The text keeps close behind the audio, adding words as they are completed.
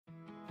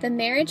The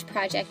Marriage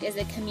Project is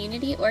a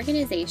community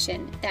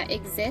organization that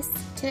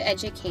exists to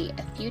educate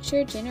a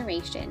future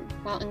generation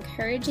while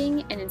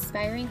encouraging and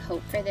inspiring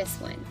hope for this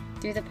one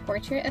through the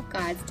portrait of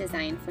God's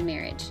design for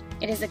marriage.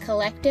 It is a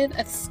collective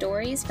of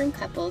stories from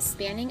couples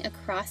spanning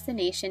across the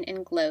nation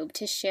and globe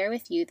to share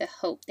with you the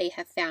hope they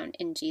have found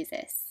in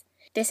Jesus.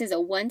 This is a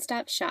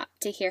one-stop shop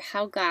to hear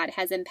how God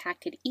has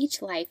impacted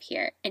each life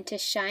here and to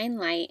shine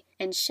light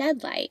and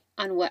shed light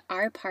on what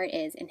our part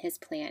is in His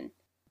plan.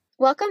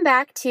 Welcome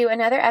back to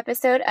another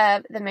episode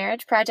of the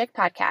Marriage Project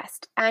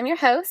podcast. I'm your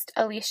host,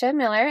 Alicia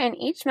Miller, and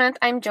each month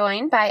I'm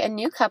joined by a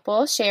new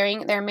couple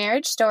sharing their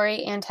marriage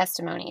story and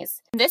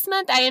testimonies. This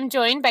month I am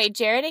joined by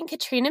Jarrett and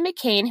Katrina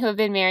McCain, who have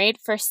been married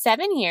for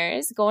 7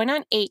 years, going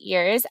on 8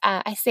 years.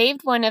 I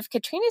saved one of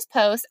Katrina's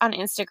posts on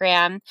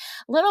Instagram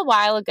a little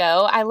while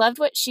ago. I loved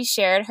what she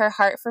shared, her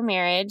heart for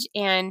marriage,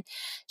 and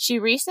she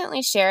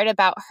recently shared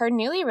about her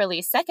newly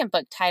released second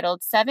book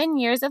titled 7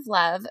 Years of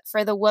Love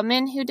for the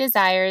Woman Who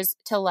Desires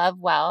to Love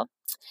Well.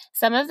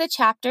 Some of the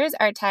chapters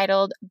are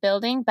titled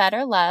Building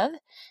Better Love,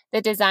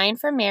 The Design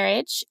for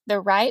Marriage, The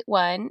Right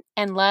One,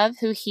 and Love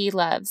Who He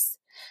Loves.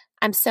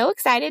 I'm so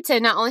excited to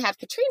not only have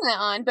Katrina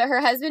on, but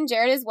her husband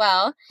Jarrett as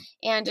well,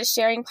 and just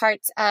sharing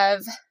parts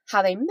of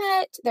how they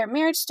met, their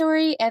marriage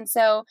story. And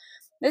so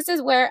this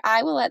is where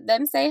I will let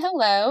them say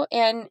hello.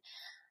 And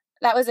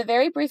that was a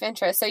very brief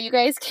intro. So you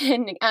guys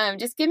can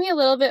just give me a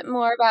little bit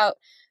more about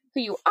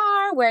who you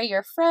are, where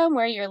you're from,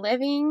 where you're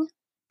living.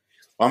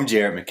 I'm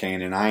Jarrett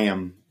McCain, and I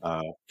am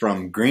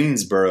from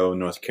Greensboro,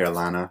 North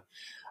Carolina.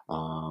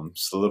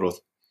 It's a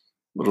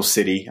little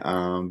city,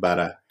 about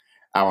an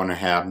hour and a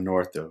half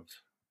north of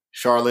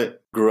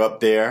Charlotte. Grew up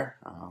there,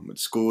 went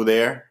to school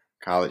there,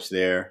 college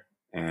there,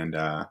 and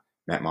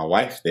met my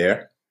wife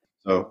there.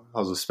 So that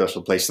was a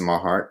special place in my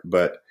heart.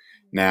 But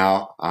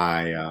now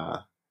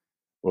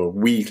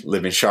we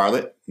live in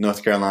Charlotte,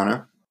 North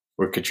Carolina,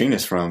 where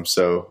Katrina's from.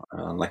 So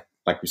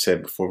like we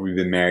said before, we've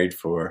been married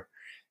for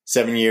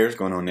 7 years,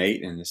 going on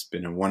 8, and it's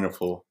been a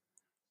wonderful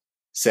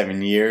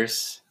 7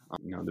 years,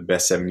 the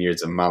best 7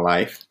 years of my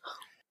life.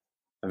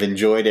 I've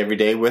enjoyed every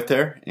day with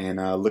her,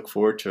 and I look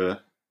forward to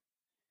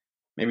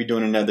maybe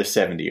doing another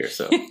 70 or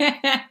so.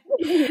 I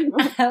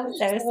hope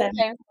so.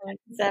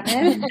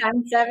 Seven.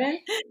 I'm 7.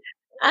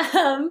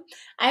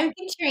 I'm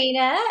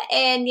Katrina,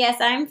 and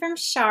yes, I'm from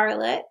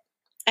Charlotte.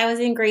 I was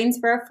in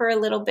Greensboro for a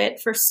little bit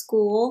for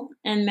school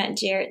and met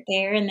Jarrett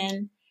there, and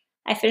then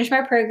I finished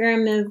my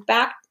program, moved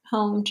back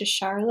home to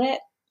Charlotte,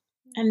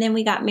 and then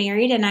we got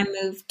married, and I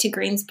moved to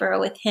Greensboro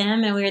with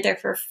him, and we were there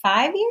for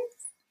 5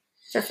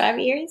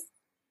 years,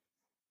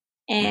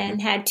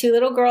 and had 2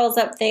 little girls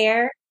up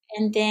there.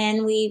 And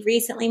then we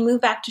recently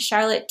moved back to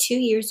Charlotte 2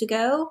 years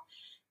ago,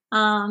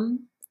 and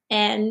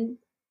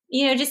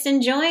just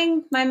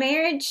enjoying my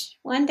marriage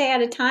one day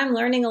at a time,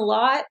 learning a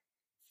lot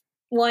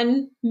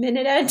 1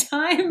 minute at a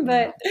time,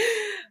 but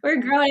we're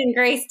growing in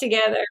grace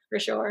together for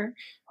sure.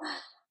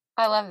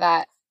 I love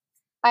that.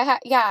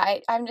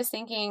 I'm just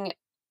thinking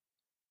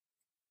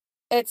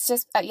it's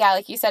just,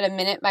 like you said, a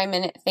minute by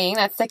minute thing.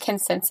 That's the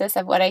consensus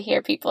of what I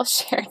hear people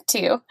share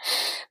too.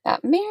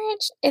 That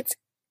marriage, it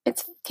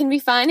can be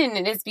fun and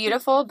it is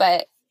beautiful,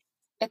 but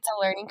it's a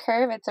learning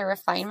curve. It's a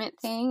refinement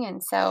thing.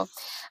 And so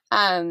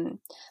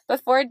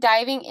before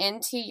diving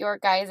into your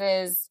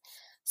guys'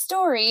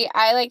 story,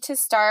 I like to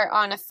start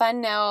on a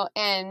fun note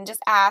and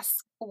just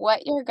ask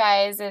what your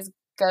guys'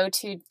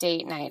 go-to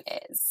date night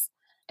is.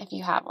 If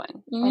you have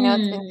one. I know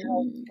it's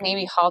been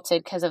maybe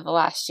halted because of the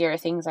last year.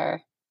 Things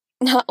are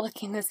not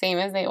looking the same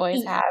as they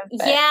always have.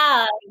 But.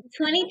 Yeah,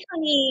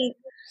 2020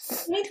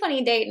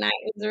 date night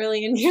was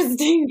really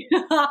interesting.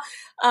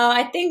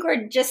 I think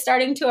we're just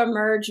starting to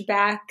emerge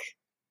back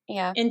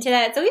into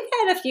that. So we've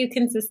had a few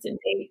consistent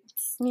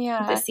dates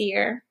this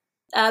year.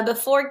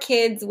 Before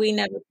kids, we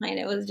never planned.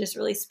 It was just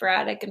really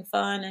sporadic and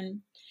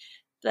fun.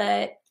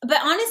 But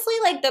honestly,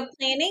 like the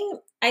planning,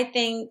 I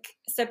think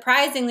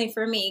surprisingly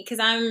for me, because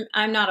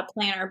I'm not a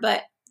planner,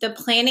 but the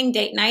planning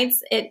date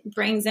nights, it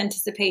brings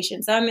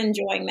anticipation. So I'm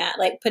enjoying that,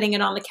 like putting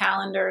it on the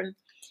calendar and,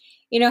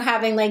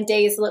 having like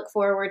days to look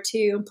forward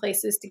to and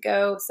places to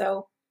go.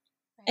 So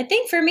I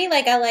think for me,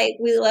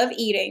 we love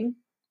eating,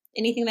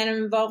 anything that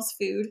involves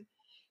food.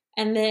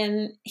 And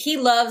then he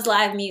loves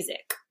live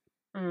music.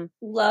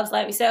 Loves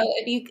live music. So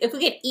if we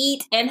could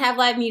eat and have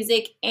live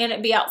music and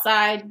it be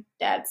outside,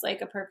 that's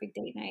like a perfect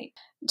date night.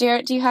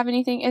 Jarrett, do you have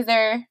anything? Is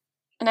there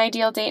an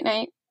ideal date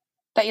night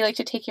that you like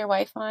to take your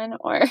wife on?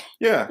 Or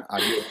Yeah,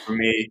 ideal for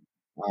me.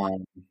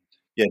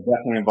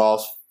 Definitely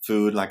involves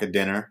food, like a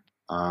dinner.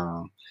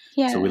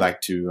 So we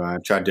like to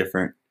try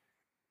different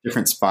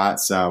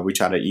spots. We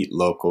try to eat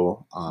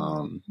local,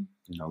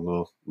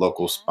 little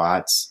local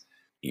spots.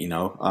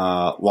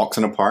 Walks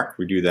in the park.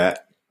 We do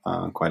that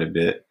quite a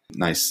bit.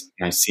 Nice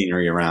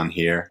scenery around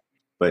here,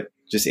 but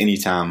just any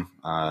time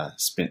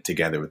spent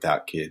together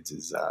without kids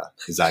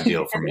is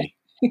ideal for me.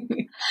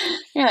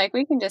 You're like,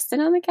 we can just sit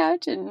on the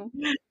couch and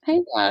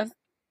hang out.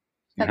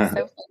 That's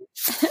so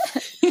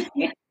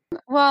fun.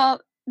 Well,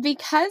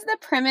 because the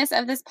premise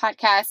of this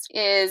podcast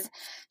is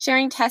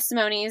sharing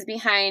testimonies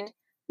behind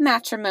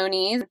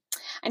matrimony.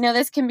 I know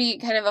this can be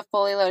kind of a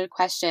fully loaded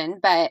question,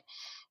 but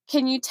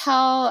can you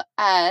tell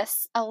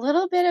us a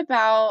little bit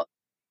about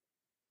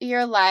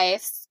your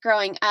life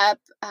growing up,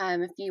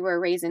 if you were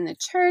raised in the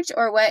church,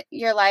 or what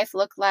your life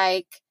looked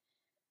like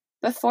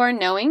before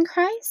knowing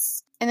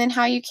Christ, and then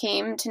how you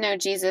came to know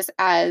Jesus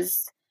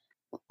as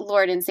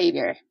Lord and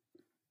Savior?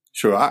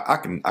 Sure, I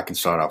can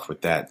start off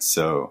with that.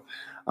 So,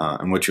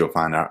 and what you'll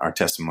find, our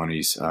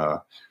testimonies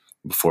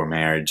before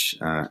marriage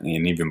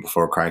and even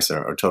before Christ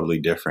are totally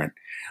different.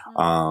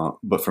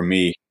 But for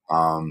me,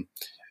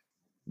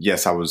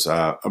 yes, I was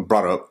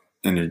brought up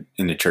in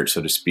the church,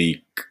 so to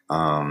speak.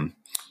 I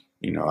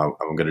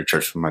would go to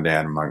church with my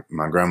dad and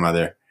my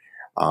grandmother.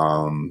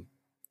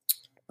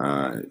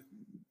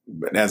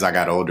 But as I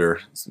got older,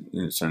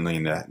 certainly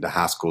in the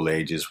high school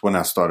ages, when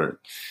I started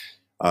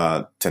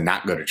to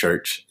not go to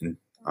church and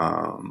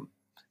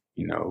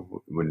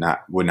would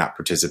not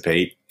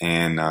participate,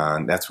 and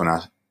that's when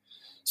I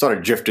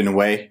started drifting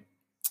away.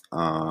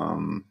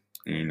 And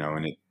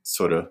it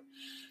sort of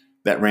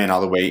that ran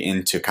all the way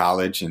into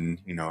college, and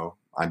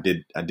I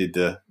did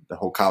the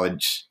whole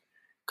college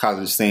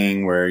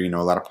thing where a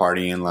lot of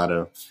partying,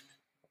 a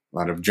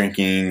lot of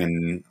drinking,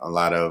 and a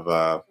lot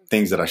of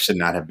things that I should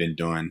not have been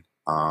doing.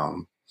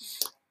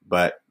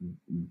 But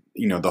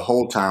the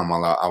whole time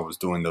while I was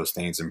doing those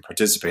things and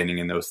participating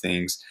in those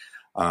things,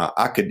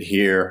 I could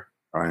hear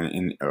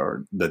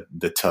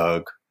the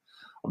tug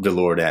of the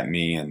Lord at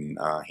me, and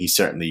He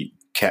certainly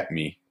kept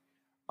me,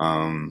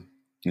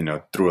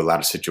 through a lot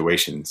of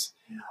situations.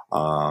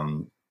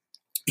 And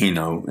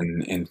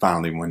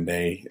finally one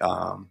day,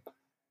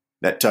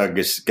 that tug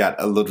just got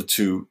a little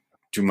too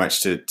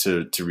much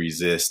to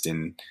resist,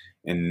 and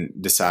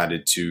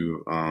decided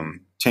to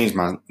change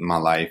my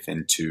life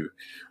and to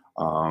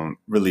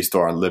really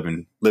start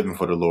living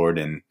for the Lord,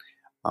 and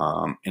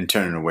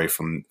turning away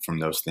from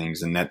those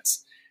things. And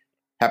that's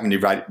happened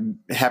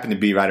to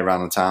be right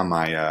around the time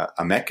I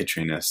met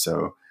Katrina.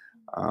 So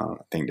I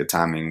think the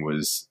timing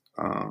was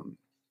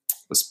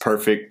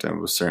perfect. It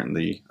was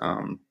certainly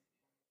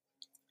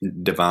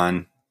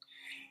divine,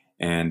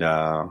 and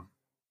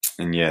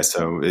yeah.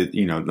 So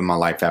my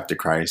life after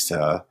Christ,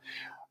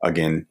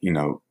 again,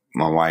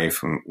 my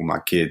wife and my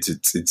kids,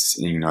 it's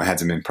it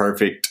hasn't been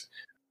perfect,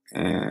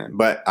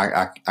 but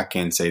I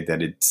can say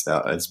that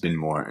it's been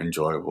more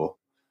enjoyable,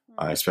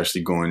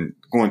 especially going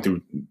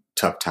through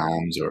tough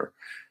times or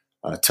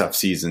tough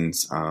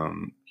seasons.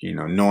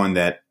 Knowing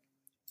that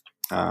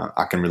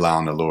I can rely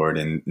on the Lord,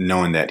 and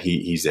knowing that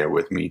He's there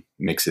with me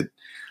makes it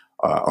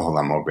a whole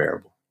lot more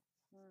bearable.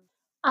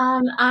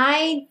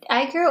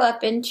 I grew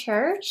up in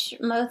church.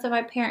 Most of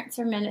my parents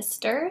are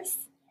ministers,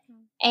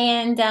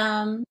 and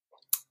I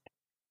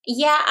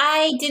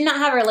did not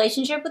have a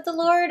relationship with the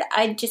Lord.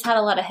 I just had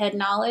a lot of head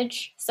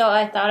knowledge, so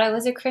I thought I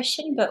was a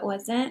Christian, but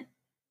wasn't.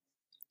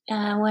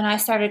 When I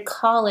started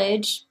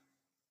college,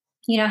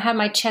 I had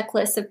my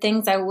checklist of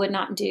things I would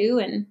not do,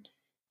 and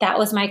that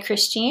was my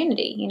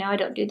Christianity. I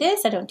don't do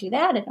this, I don't do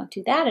that, I don't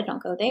do that, I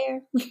don't go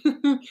there.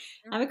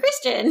 I'm a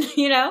Christian,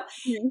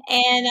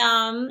 and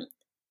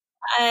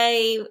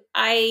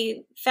I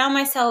found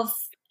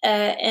myself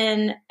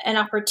in an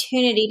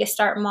opportunity to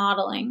start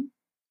modeling.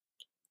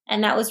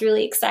 And that was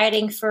really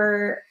exciting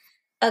for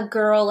a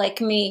girl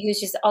like me who's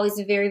just always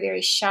very,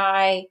 very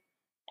shy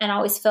and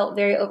always felt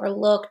very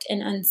overlooked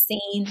and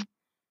unseen,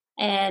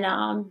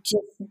 and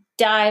just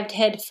dived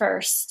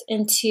headfirst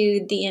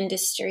into the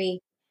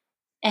industry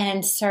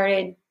and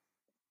started,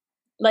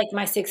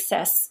 my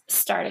success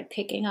started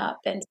picking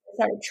up, and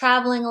started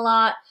traveling a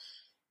lot,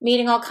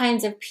 meeting all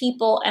kinds of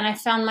people. And I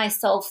found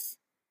myself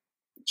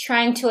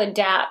trying to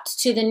adapt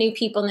to the new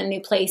people and the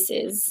new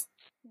places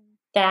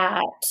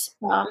that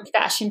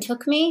fashion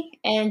took me.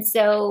 And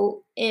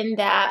so in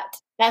that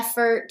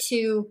effort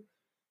to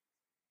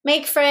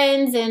make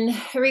friends and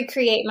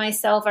recreate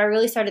myself, I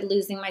really started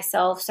losing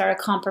myself, started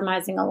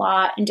compromising a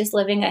lot, and just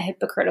living a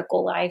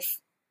hypocritical life.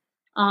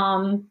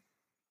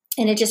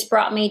 And it just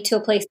brought me to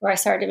a place where I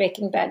started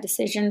making bad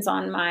decisions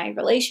on my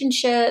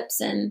relationships,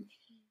 and,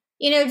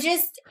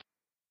 just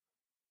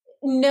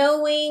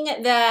knowing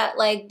that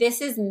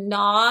this is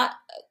not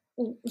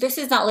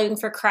living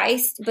for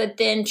Christ, but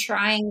then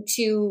trying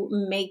to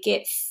make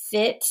it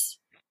fit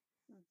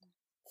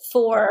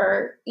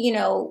for,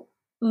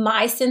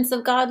 my sense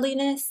of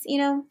godliness,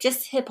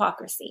 just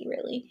hypocrisy,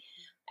 really.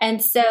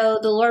 And so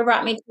the Lord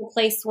brought me to a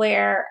place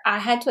where I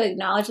had to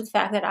acknowledge the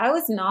fact that I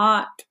was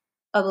not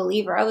a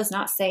believer. I was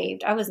not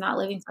saved. I was not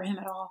living for Him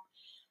at all.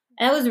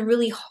 And that was a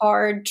really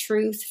hard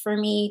truth for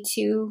me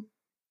to,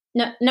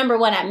 number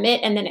one,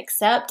 admit and then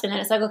accept. And then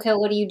it's like, okay,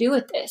 what do you do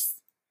with this?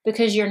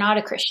 Because you're not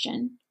a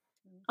Christian,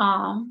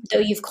 though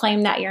you've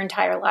claimed that your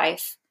entire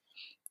life.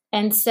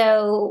 And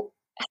so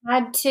I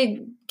had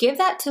to give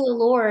that to the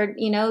Lord,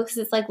 because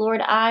it's like,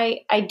 Lord,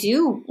 I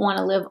do want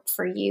to live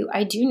for You.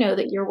 I do know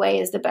that Your way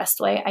is the best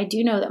way. I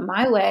do know that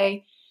my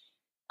way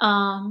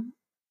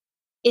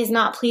is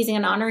not pleasing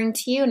and honoring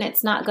to You, and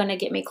it's not going to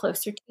get me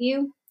closer to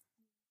You.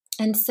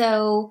 And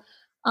so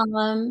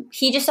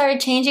He just started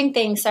changing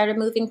things, started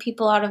moving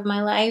people out of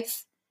my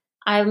life,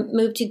 I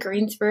moved to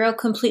Greensboro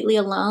completely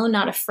alone,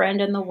 not a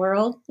friend in the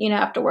world,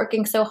 after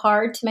working so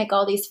hard to make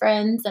all these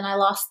friends, and I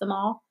lost them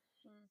all.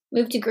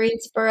 Moved to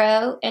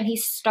Greensboro, and he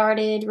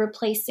started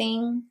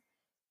replacing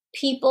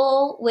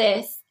people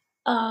with,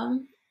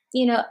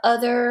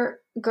 other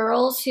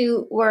girls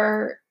who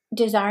were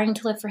desiring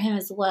to live for him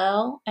as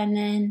well. And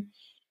then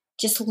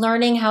just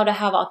learning how to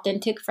have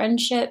authentic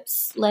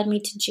friendships led me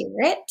to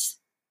Jarrett.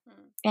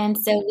 And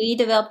so we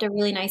developed a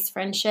really nice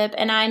friendship.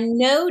 And I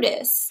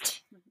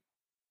noticed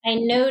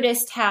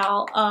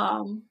how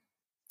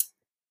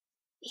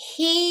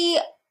he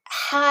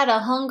had a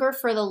hunger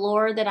for the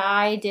Lord that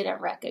I didn't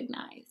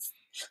recognize.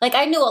 Like,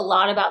 I knew a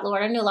lot about the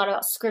Lord. I knew a lot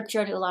about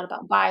scripture. I knew a lot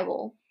about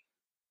Bible.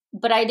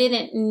 But I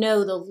didn't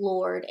know the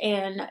Lord.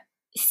 And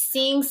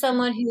seeing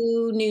someone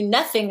who knew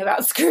nothing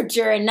about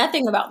scripture and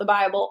nothing about the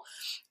Bible,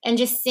 and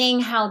just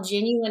seeing how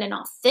genuine and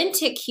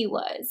authentic he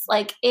was,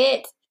 like,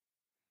 it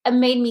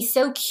made me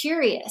so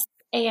curious.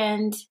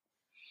 And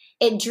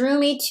it drew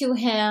me to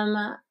him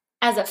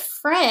as a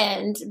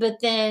friend,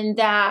 but then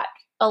that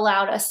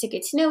allowed us to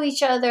get to know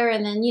each other.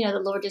 And then,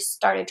 the Lord just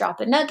started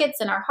dropping nuggets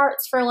in our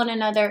hearts for one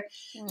another.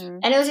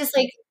 And it was just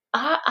like,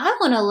 I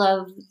want to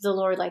love the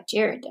Lord like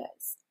Jarrett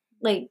does.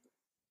 Like,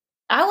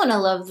 I want to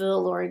love the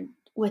Lord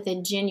with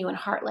a genuine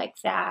heart like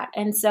that.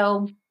 And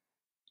so,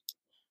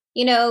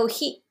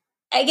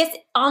 I guess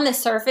on the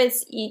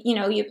surface,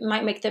 you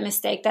might make the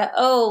mistake that,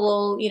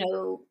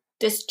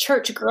 this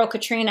church girl,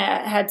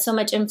 Katrina, had so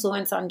much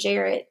influence on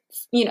Jarrett.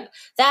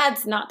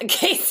 That's not the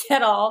case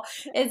at all.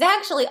 It's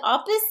actually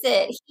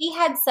opposite. He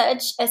had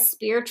such a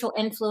spiritual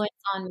influence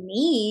on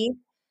me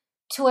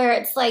to where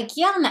it's like,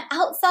 on the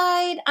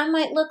outside, I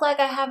might look like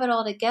I have it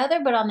all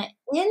together, but on the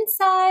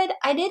inside,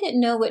 I didn't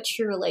know what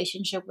true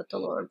relationship with the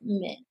Lord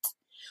meant.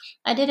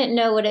 I didn't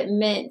know what it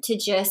meant to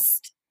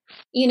just,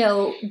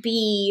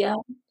 be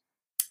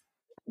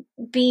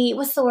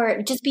what's the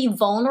word? Just be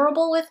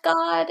vulnerable with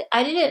God.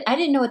 I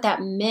didn't know what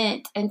that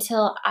meant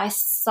until I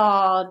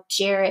saw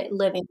Jarrett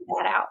living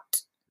that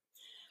out.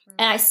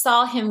 And I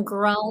saw him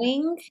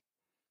growing,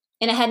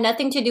 and it had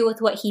nothing to do with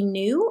what he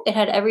knew. It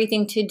had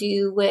everything to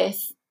do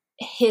with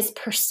his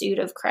pursuit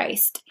of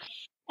Christ.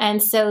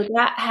 And so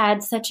that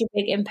had such a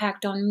big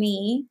impact on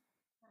me.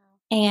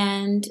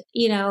 And,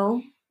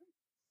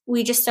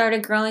 we just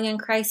started growing in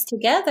Christ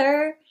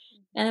together,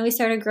 and then we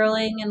started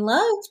growing in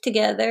love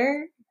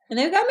together, and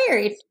then we got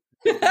married.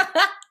 So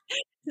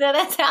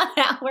that's how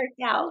that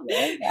worked out.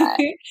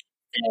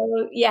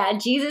 So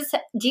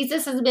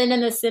Jesus has been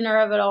in the center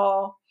of it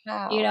all.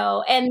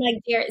 Wow. And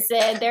like Jarrett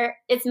said,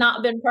 it's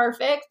not been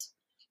perfect,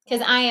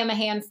 because I am a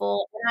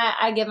handful, and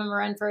I give him a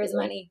run for his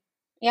money.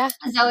 Yeah.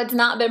 So it's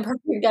not been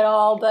perfect at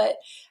all, but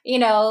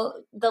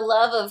the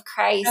love of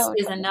Christ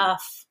is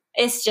enough.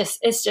 It's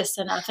just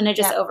enough, and it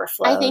just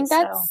overflows. I think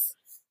that's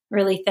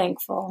really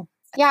thankful.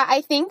 Yeah,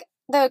 I think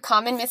the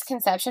common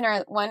misconception,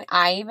 or one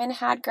I even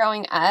had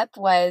growing up,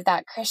 was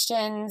that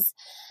Christians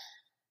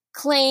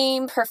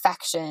claim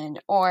perfection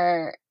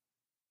or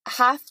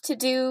have to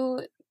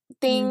do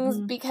things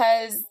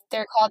because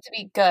they're called to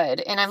be good.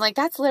 And I'm like,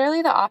 that's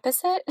literally the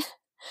opposite.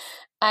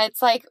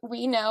 It's like,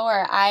 we know,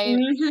 or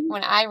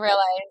when I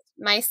realized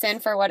my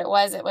sin for what it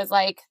was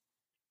like,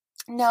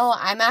 no,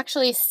 I'm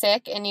actually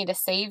sick and need a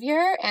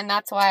savior. And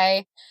that's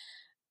why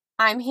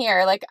I'm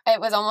here. Like,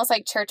 it was almost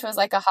like church was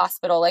like a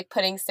hospital, like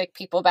putting sick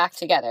people back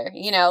together,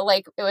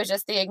 like it was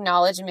just the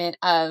acknowledgement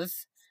of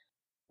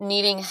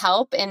needing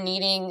help and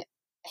needing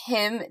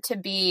him to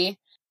be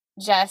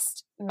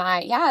just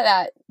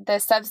that the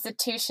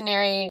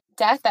substitutionary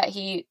death that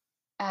he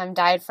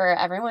died for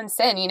everyone's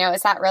sin.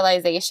 It's that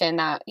realization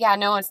that,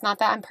 no, it's not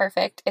that I'm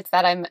perfect. It's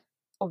that I'm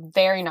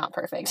very not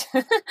perfect.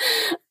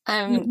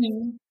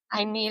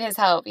 I need his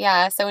help.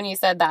 Yeah. So when you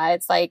said that,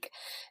 it's like,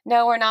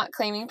 no, we're not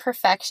claiming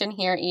perfection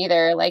here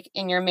either. Like,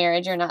 in your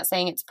marriage, you're not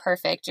saying it's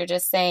perfect. You're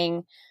just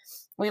saying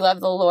we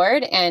love the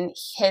Lord, and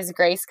his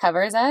grace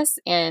covers us,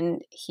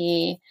 and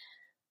he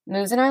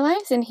moves in our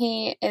lives, and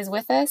he is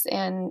with us.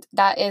 And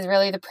that is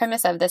really the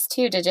premise of this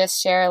too, to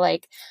just share,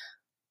 like,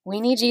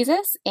 we need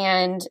Jesus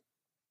and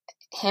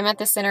him at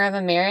the center of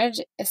a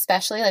marriage,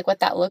 especially like what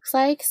that looks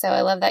like. So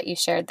I love that you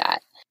shared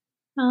that.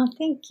 Oh,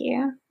 thank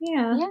you.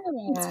 Yeah.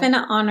 It's been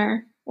an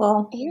honor.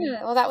 Well,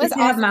 that was awesome.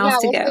 We have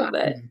miles to go,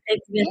 but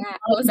it's been.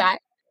 What was that?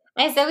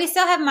 I said we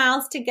still have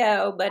miles to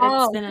go, but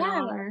it's been an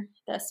honor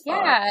thus far.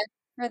 Yeah,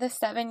 for the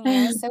 7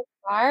 years so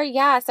far.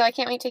 Yeah, so I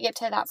can't wait to get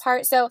to that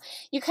part. So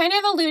you kind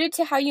of alluded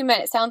to how you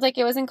met. It sounds like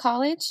it was in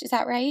college. Is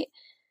that right?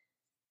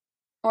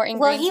 Or in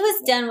Greensboro? He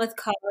was done with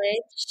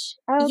college.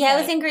 Okay. Yeah,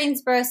 I was in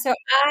Greensboro. So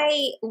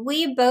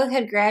we both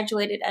had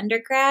graduated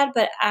undergrad,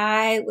 but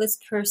I was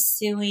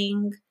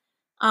pursuing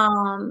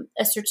a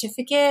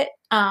certificate,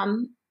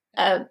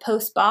 a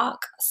post-bac.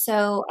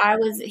 So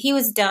he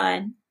was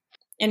done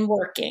and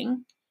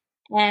working,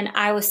 and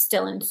I was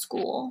still in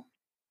school.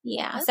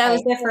 Yeah. Okay. So I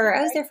was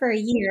there for a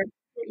year,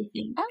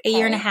 a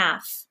year and a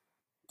half.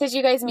 Did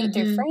you guys meet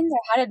through friends, or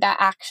how did that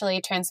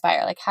actually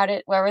transpire? Like,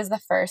 where was the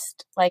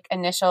first, like,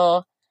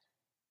 initial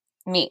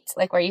meet,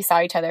 like, where you saw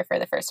each other for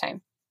the first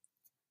time?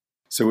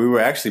 So we were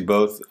actually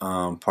both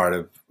part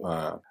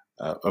of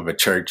a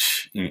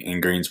church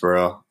in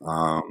Greensboro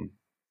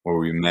where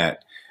we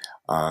met.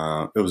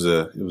 It was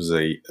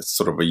a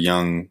sort of a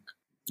young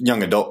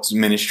adults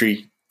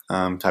ministry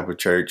type of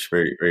church,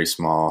 very very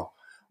small,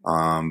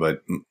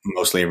 but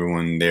mostly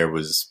everyone there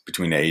was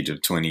between the age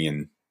of 20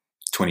 and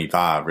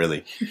 25,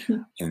 really.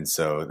 And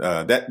so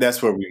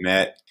that's where we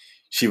met.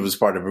 She was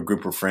part of a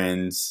group of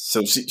friends,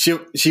 so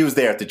she was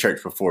there at the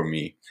church before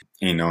me,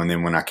 and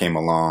then when I came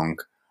along,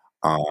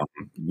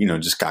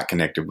 just got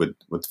connected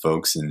with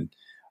folks, and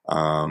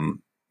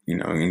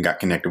and got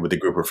connected with the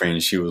group of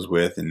friends she was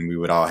with, and we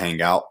would all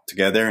hang out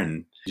together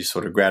and just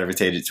sort of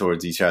gravitated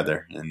towards each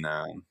other, and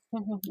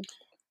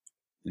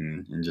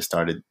and just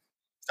started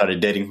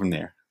dating from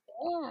there.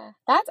 Yeah,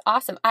 that's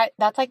awesome.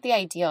 That's like the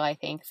ideal, I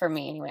think, for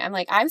me anyway. I'm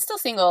like, I'm still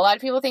single. A lot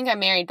of people think I'm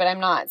married, but I'm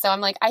not. So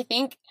I'm like, I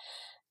think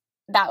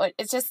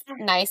it's just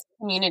nice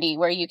community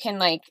where you can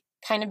like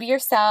kind of be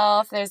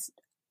yourself. There's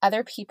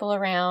other people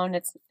around.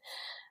 It's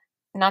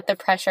not the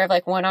pressure of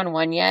like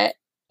one-on-one yet.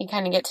 You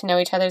kind of get to know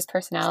each other's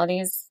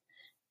personalities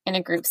in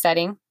a group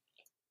setting.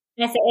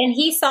 And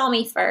he saw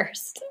me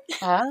first.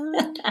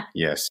 Oh.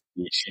 Yes,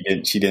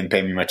 she didn't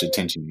pay me much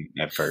attention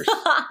at first.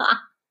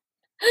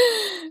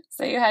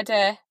 So you had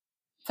to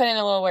put in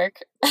a little work.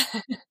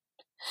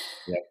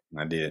 Yep,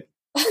 I did.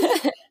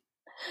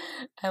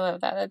 I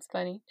love that. That's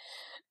funny.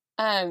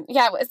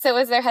 Yeah. So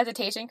was there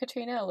hesitation,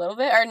 Katrina, a little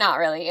bit, or not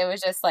really? It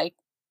was just like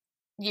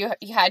you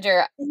had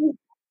your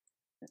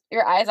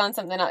eyes on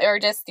something else, or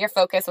just your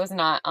focus was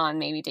not on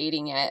maybe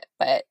dating it,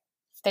 but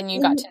then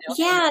you got to know.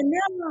 Yeah,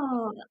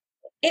 no,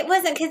 it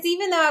wasn't, because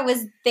even though I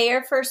was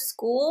there for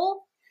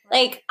school,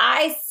 like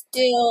I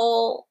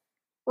still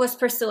was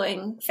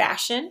pursuing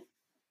fashion.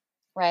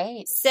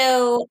 Right.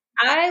 So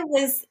I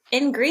was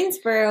in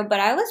Greensboro, but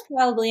I was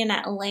probably in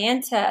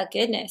Atlanta,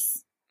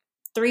 goodness,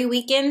 3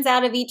 weekends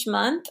out of each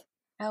month.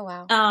 Oh,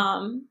 wow.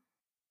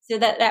 So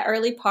that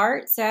early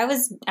part. So I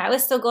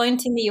was still going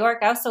to New York.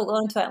 I was still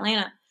going to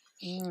Atlanta.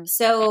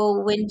 So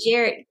when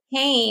Jarrett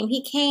came,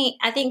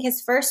 I think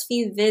his first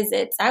few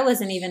visits, I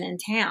wasn't even in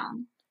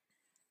town.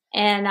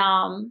 And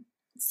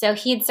so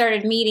he had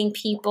started meeting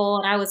people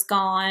and I was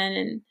gone,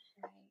 and,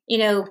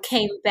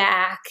 came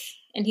back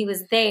and he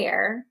was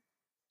there.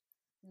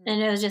 And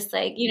it was just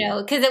like,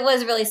 because it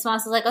was really small.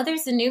 So it's like, oh,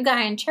 there's a new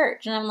guy in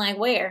church. And I'm like,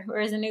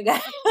 where's the new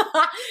guy?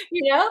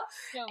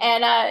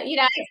 And,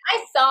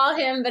 I saw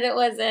him, but it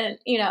wasn't,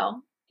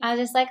 I was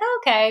just like,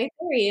 okay,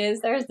 there he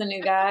is. There's the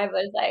new guy.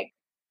 But it's like,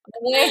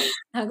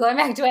 I'm going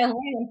back to Atlanta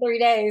in 3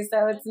 days.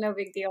 So it's no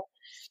big deal.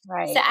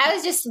 Right. So I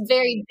was just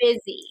very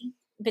busy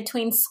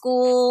between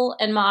school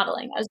and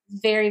modeling. I was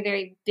very,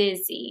 very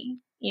busy.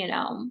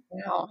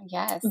 Oh,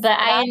 yes. But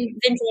I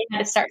eventually had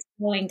to start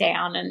slowing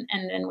down, and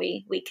then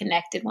we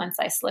connected once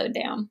I slowed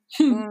down.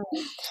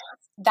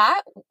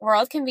 That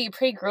world can be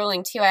pretty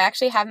grueling too. I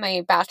actually have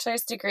my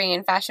bachelor's degree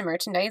in fashion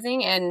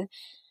merchandising, and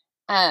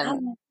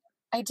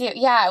I do.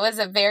 Yeah, it was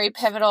a very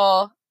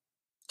pivotal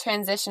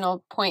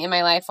transitional point in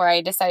my life where I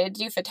decided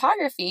to do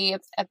photography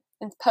as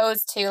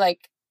opposed to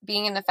like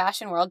being in the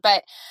fashion world.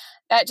 But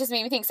that just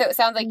made me think. So it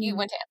sounds like you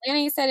went to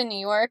Atlanta, you said, in New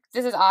York.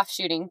 This is off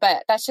shooting,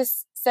 but that's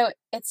just, so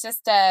it's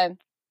just a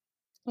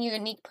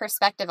unique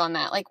perspective on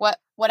that. Like what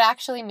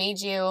actually made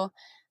you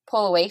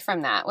pull away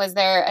from that? Was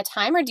there a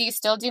time, or do you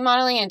still do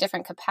modeling in a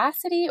different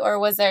capacity? Or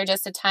was there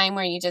just a time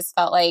where you just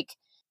felt like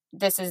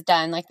this is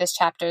done, like this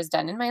chapter is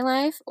done in my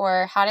life?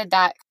 Or how did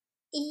that?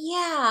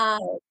 Yeah.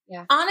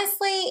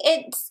 Honestly,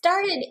 it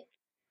started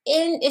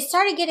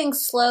getting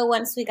slow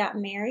once we got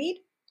married,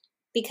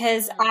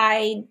 because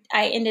I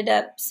ended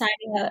up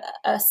signing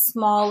a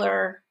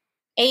smaller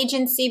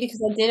agency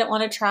because I didn't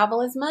want to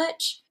travel as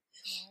much.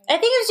 I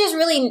think it was just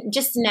really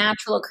just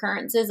natural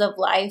occurrences of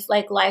life,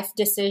 like life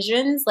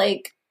decisions.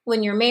 Like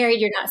when you're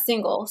married, you're not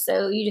single,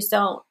 so you just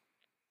don't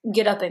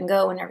get up and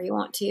go whenever you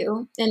want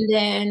to. And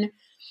then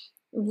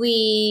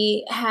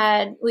we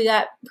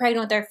got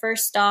pregnant with our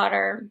first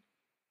daughter,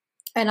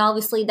 and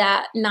obviously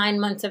that 9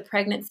 months of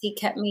pregnancy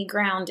kept me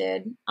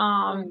grounded.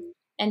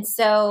 And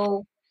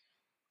so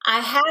I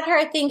had her,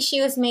 I think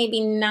she was maybe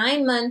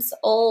 9 months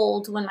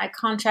old when my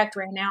contract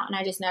ran out, and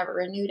I just never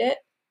renewed it.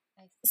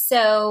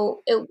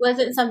 So it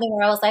wasn't something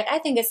where I was like, I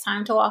think it's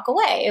time to walk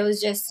away. It was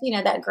just,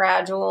 that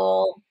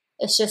gradual,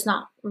 it's just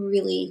not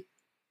really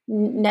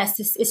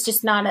it's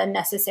just not a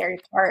necessary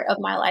part of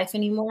my life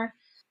anymore.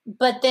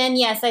 But then,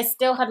 yes, I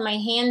still had my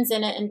hands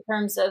in it in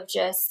terms of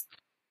just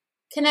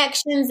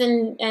connections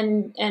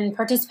and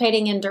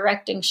participating in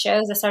directing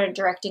shows. I started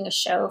directing a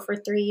show for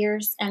 3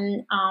 years,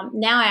 and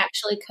now I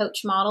actually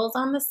coach models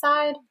on the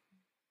side.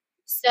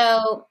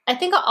 So I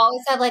think I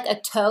always have like a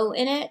toe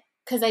in it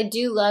because I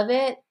do love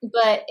it,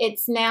 but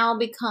it's now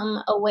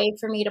become a way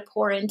for me to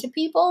pour into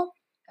people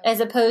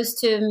as opposed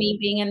to me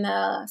being in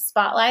the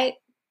spotlight.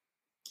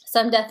 So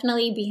I'm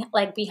definitely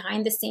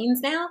behind the scenes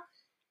now.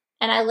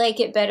 And I like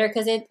it better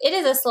because it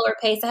is a slower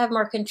pace. I have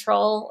more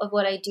control of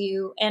what I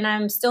do, and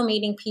I'm still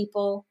meeting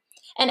people.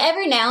 And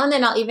every now and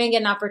then I'll even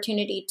get an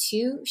opportunity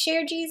to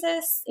share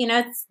Jesus.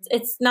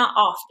 It's not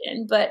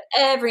often, but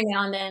every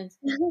now and then,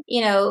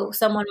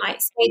 someone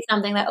might say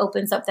something that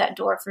opens up that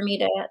door for me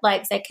to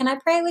like say, can I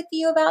pray with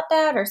you about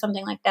that or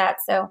something like that?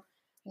 So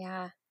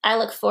yeah, I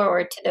look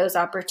forward to those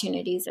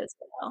opportunities as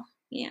well.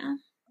 Yeah.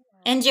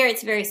 And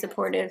Jarrett's very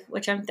supportive,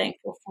 which I'm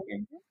thankful for.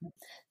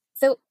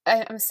 So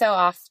I'm so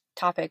off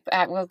topic,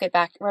 but we'll get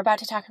back. We're about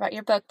to talk about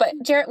your book, but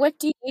Jarrett, what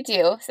do you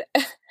do?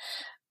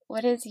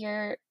 What is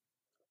your...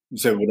 You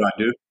said, what do I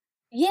do?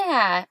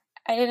 Yeah,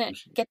 I didn't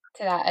get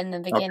to that in the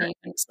beginning.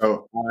 Okay.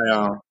 So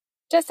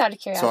just out of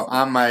curiosity. So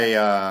I'm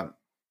no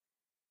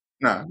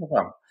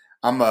problem.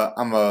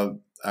 I'm a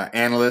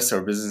analyst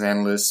or business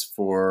analyst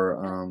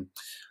for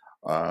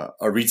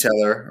a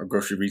retailer, a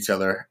grocery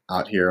retailer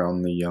out here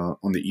on the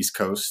East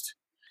Coast.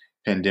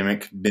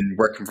 Pandemic, been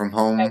working from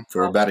home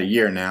for about a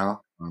year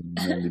now.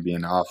 Mainly be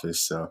in the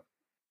office, so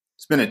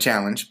it's been a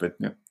challenge, but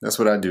yeah, that's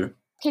what I do.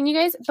 Can you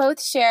guys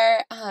both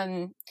share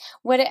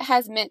what it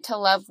has meant to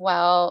love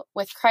well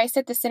with Christ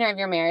at the center of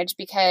your marriage?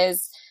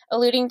 Because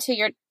alluding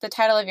to the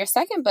title of your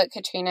second book,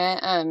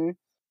 Katrina,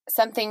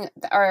 something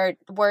or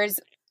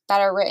words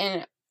that are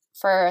written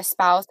for a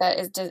spouse that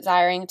is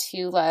desiring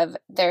to love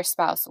their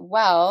spouse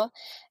well,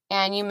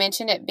 and you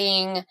mentioned it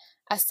being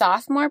a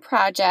sophomore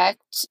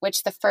project,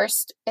 which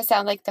it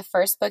sounds like the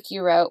first book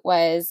you wrote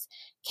was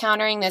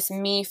countering this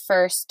me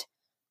first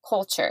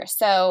culture.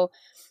 So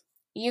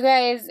you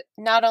guys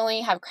not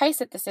only have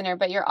Christ at the center,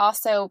 but you're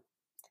also,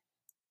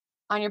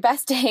 on your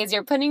best days,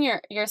 you're putting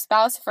your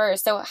spouse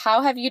first. So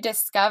how have you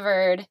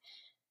discovered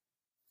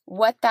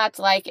what that's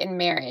like in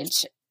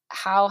marriage?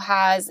 How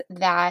has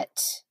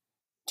that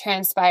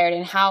transpired,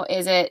 and how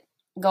is it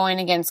going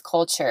against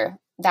culture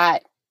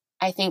that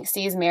I think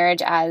sees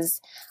marriage as,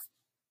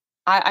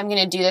 I'm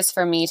going to do this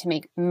for me to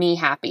make me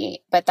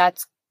happy, but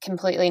that's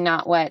completely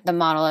not what the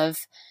model of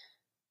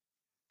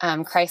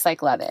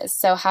Christ-like love is.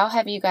 So how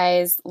have you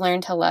guys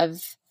learned to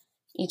love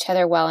each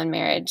other well in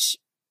marriage,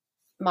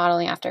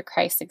 modeling after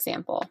Christ's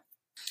example?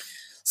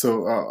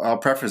 So I'll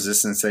preface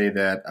this and say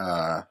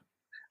that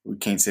we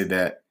can't say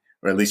that,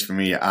 or at least for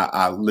me,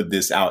 I live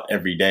this out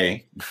every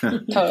day.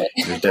 Totally.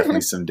 There's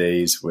definitely some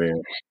days where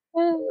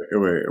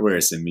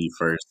it's in me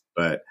first,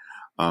 but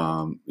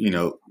loving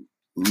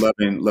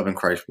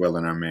Christ well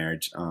in our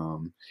marriage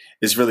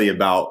is really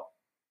about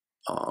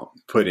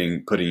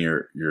putting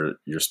your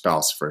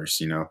spouse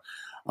first.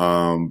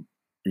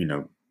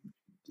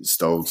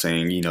 Stoll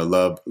saying,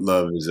 love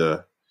is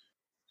a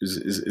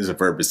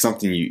verb. It's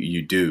something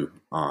you do.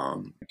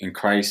 In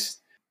Christ,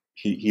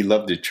 he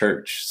loved the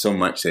church so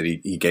much that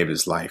he gave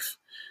his life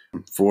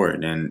for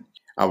it. And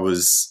I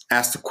was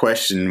asked a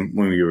question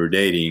when we were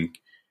dating,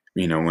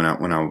 when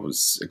I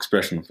was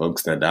expressing to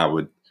folks that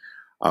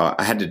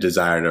I had the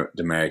desire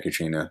to marry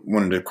Katrina.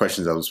 One of the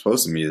questions that was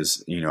posed to me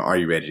is, are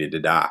you ready to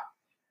die?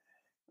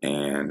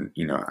 And,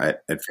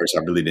 at first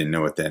I really didn't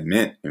know what that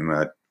meant.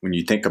 And when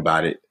you think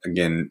about it,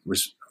 again,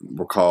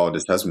 we're called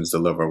as husbands to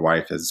love our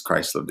wife as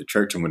Christ loved the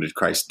church. And what did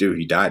Christ do?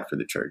 He died for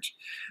the church.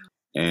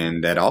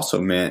 And that also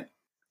meant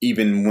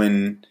even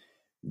when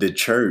the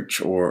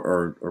church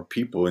or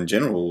people in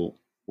general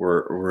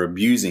were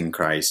abusing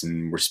Christ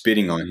and were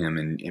spitting on him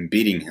and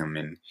beating him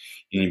and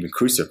even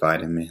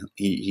crucified him,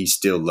 he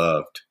still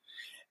loved.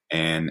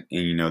 And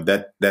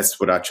that's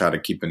what I try to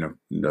keep in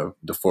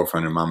the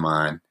forefront of my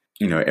mind,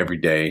 every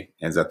day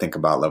as I think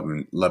about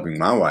loving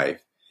my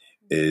wife,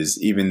 is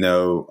even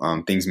though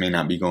things may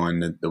not be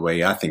going the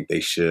way I think they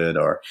should,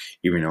 or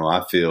even though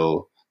I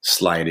feel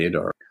slighted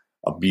or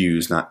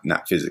abused,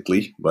 not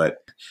physically, but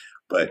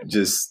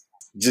just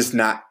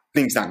not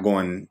things not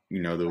going,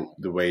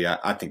 the way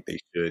I think they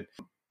should.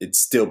 It's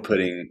still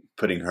putting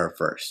her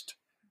first,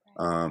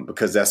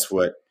 because that's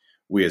what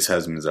we as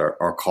husbands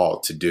are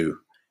called to do,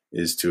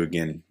 is to,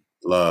 again,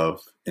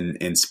 love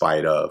in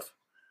spite of.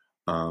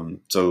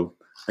 So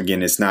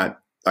again, it's not,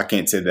 I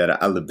can't say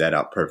that I live that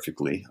out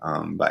perfectly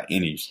by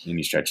any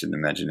stretch of the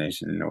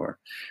imagination or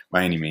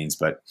by any means,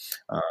 but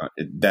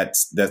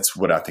that's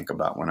what I think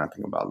about when I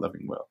think about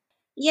loving well.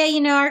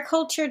 Yeah, our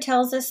culture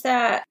tells us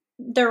that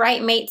the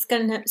right mate's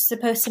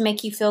supposed to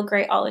make you feel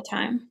great all the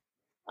time.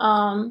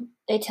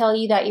 They tell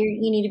you that you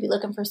need to be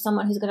looking for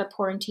someone who's going to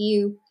pour into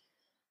you.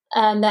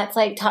 That's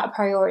like top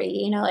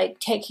priority, like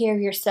take care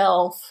of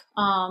yourself,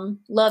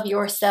 love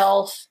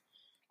yourself.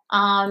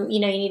 You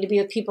need to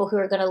be with people who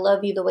are going to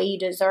love you the way you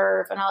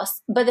deserve and all.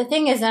 But the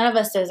thing is, none of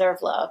us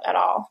deserve love at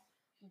all,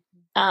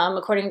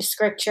 according to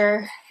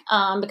scripture,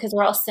 because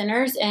we're all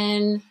sinners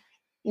and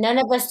none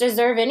of us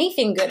deserve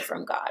anything good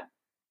from God.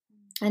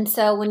 And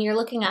so when you're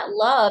looking at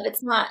love,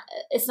 it's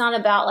not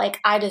about like,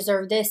 I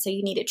deserve this, so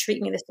you need to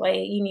treat me this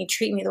way. You need to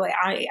treat me the way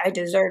I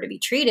deserve to be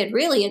treated.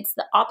 Really, it's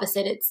the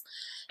opposite. It's,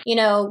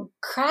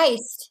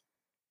 Christ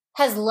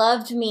has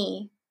loved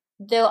me,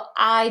 though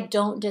I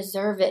don't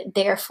deserve it.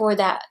 Therefore,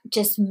 that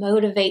just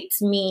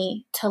motivates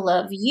me to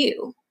love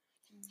you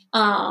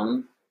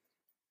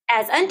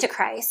as unto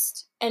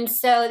Christ. And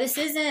so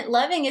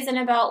loving isn't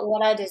about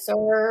what I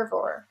deserve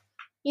or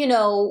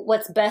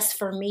what's best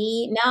for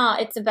me. No,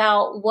 it's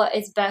about what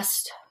is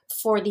best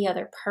for the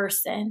other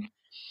person.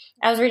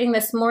 I was reading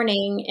this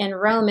morning in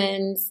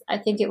Romans, I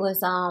think it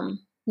was chapter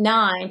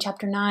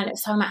 9. It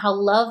was talking about how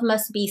love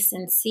must be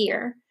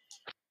sincere.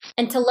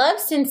 And to love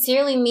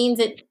sincerely means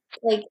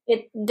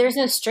there's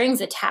no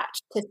strings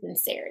attached to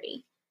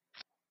sincerity.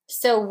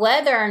 So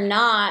whether or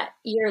not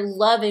you're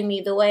loving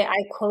me the way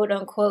I quote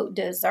unquote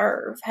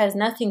deserve has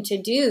nothing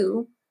to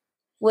do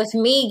with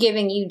me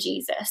giving you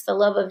Jesus, the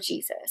love of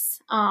Jesus.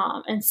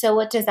 And so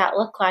what does that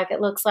look like?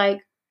 It looks like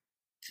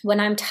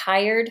when I'm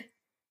tired,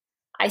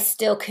 I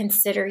still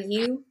consider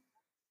you.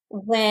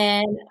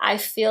 When I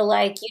feel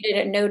like you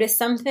didn't notice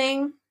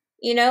something,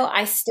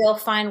 I still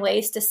find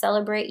ways to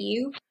celebrate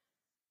you.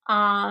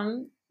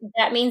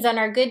 That means on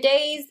our good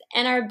days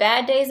and our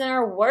bad days and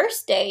our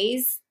worst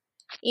days,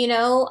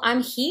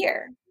 I'm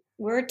here.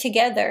 We're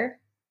together.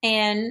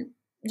 And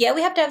yeah,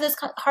 we have to have those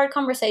hard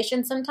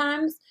conversations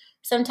sometimes.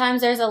 Sometimes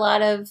there's a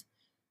lot of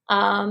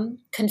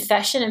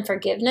confession and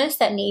forgiveness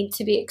that need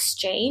to be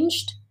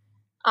exchanged.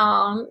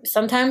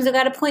 Sometimes we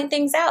got to point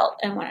things out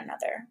in one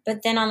another.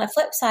 But then on the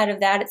flip side of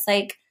that, it's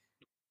like,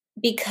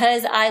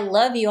 because I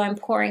love you, I'm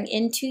pouring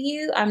into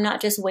you. I'm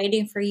not just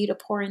waiting for you to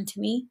pour into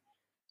me.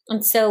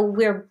 And so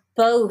we're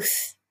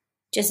both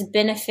just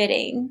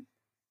benefiting,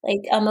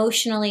 like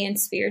emotionally and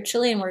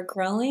spiritually, and we're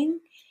growing.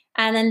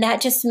 And then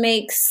that just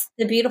makes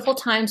the beautiful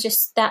times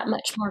just that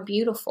much more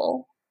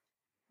beautiful.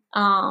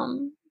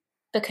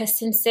 Because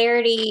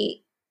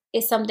sincerity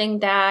is something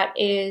that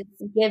is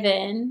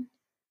given,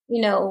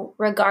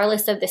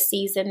 regardless of the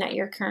season that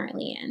you're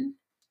currently in.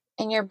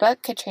 In your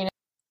book, Katrina,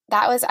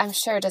 that was, I'm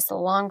sure, just a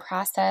long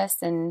process.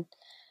 And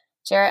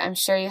Jarrett, I'm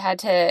sure you had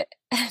to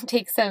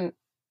take some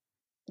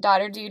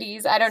daughter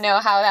duties. I don't know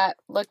how that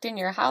looked in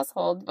your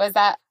household. Was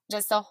that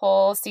just a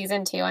whole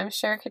season too, I'm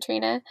sure,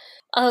 Katrina?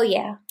 Oh,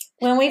 yeah.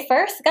 When we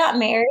first got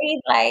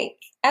married, I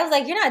was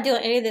like, you're not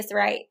doing any of this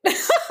right.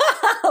 This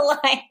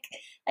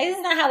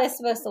is not how this is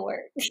supposed to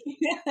work.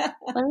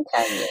 I'm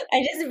telling you.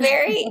 I'm just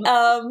very,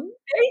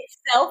 very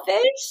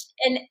selfish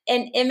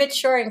and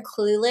immature and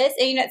clueless.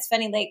 And it's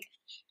funny,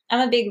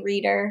 I'm a big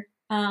reader.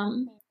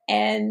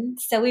 And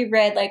so we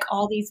read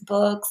all these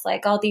books,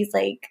 all these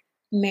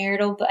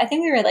marital books. I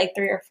think we read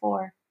 3 or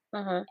 4.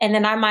 Uh-huh. And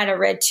then I might have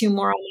read 2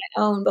 more on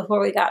my own before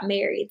we got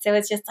married. So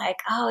it's just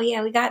oh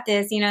yeah, we got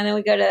this, and then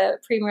we go to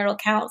premarital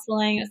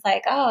counseling. It's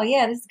oh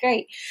yeah, this is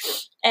great.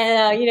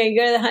 And, you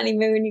go to the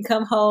honeymoon, you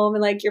come home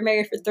and you're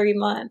married for 3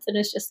 months. And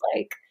it's just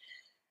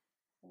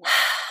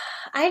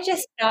I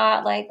just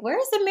thought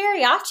where's the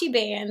mariachi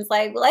bands?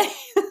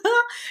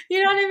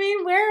 You know what I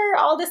mean? Where are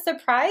all the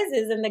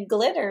surprises and the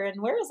glitter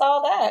and where's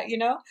all that,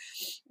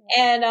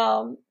 And,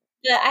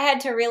 I had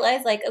to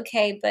realize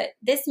okay, but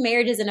this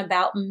marriage isn't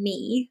about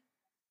me.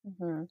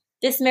 Mm-hmm.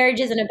 This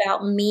marriage isn't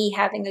about me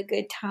having a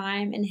good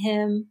time and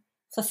him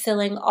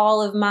fulfilling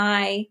all of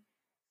my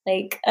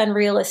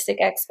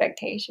unrealistic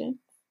expectations.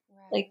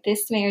 Right.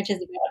 This marriage is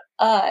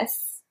about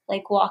us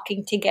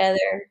walking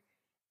together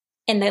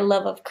in the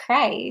love of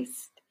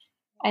Christ.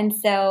 And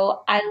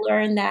so I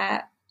learned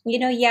that,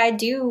 I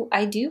do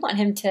want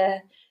him to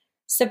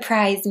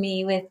surprise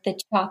me with the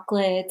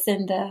chocolates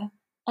and the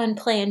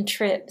unplanned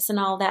trips and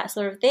all that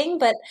sort of thing.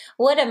 But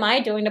what am I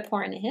doing to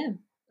pour into him?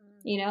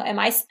 Am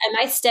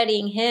I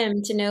studying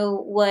him to know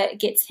what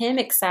gets him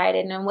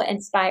excited and what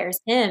inspires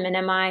him? And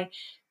am I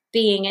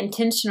being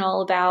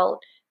intentional about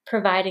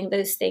providing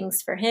those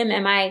things for him?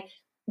 Am I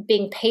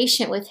being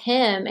patient with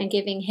him and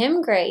giving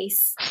him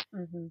grace?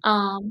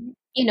 Mm-hmm.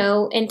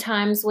 In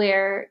times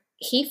where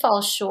he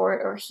falls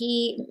short or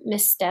he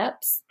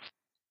missteps,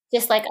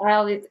 just like I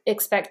always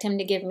expect him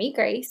to give me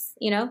grace,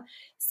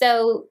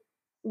 So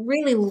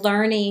really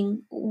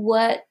learning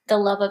what the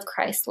love of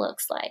Christ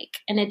looks like.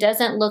 And it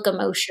doesn't look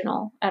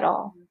emotional at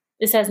all.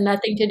 This has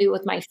nothing to do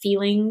with my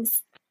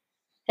feelings,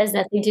 has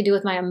nothing to do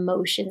with my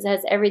emotions. It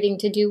has everything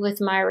to do with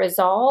my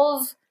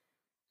resolve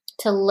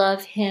to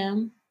love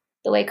him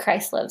the way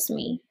Christ loves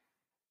me.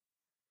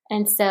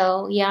 And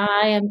so, yeah,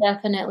 I am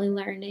definitely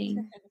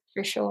learning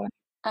for sure.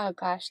 Oh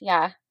gosh,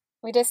 yeah.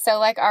 We just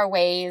so our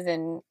ways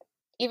and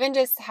even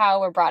just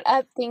how we're brought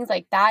up, things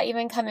like that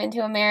even come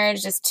into a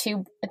marriage. It's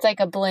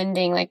a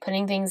blending,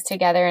 putting things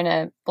together in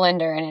a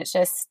blender, and it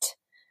just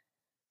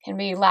can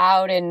be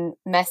loud and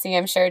messy,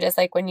 I'm sure, just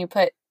when you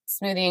put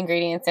smoothie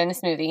ingredients in a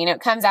smoothie, it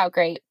comes out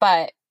great,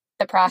 but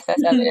the process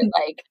of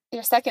it,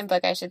 your second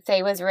book, I should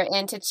say, was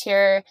written to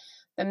cheer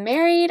the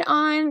married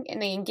on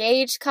and the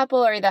engaged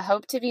couple or the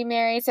hope to be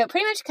married. So it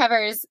pretty much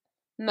covers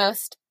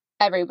most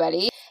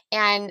everybody,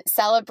 and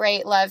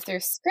celebrate love through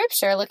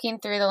scripture, looking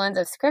through the lens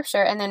of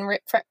scripture, and then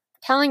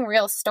telling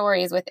real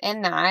stories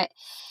within that.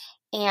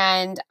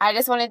 And I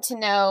just wanted to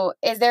know,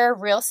 is there a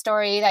real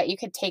story that you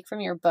could take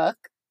from your book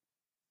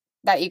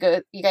that you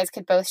guys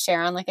could both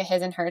share on a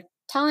his and her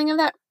telling of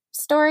that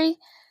story?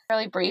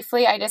 Really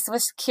briefly, I just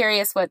was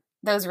curious what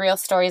those real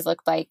stories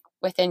looked like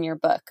within your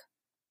book.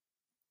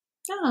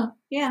 Oh,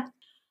 yeah.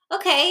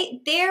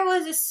 Okay, there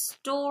was a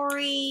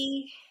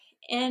story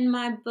in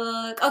my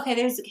book. Okay,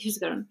 here's a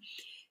good one.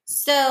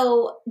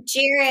 So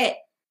Jarrett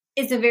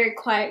is a very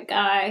quiet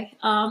guy,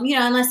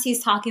 unless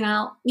he's talking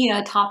about,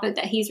 a topic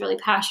that he's really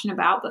passionate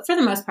about. But for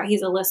the most part,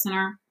 he's a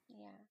listener.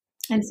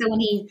 Yeah. And so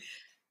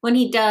when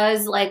he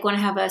does, like, want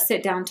to have a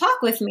sit down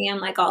talk with me, I'm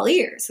like all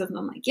ears. So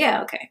I'm like,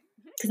 yeah, okay.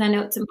 Because I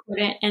know it's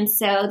important. And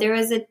so there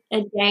was a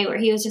day where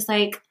he was just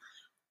like,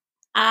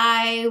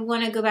 I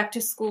want to go back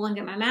to school and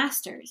get my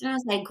master's. And I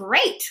was like,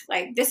 great.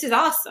 Like, this is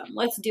awesome.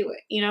 Let's do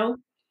it,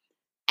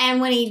 And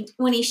when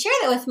he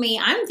shared it with me,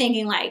 I'm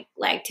thinking like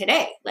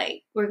today,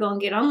 like, we're going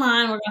to get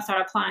online. We're going to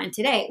start applying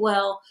today.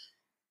 Well,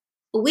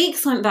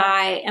 weeks went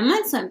by and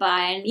months went by,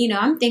 and,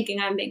 I'm thinking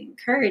I'm being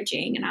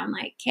encouraging. And I'm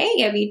like, hey,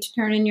 have you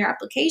turned in your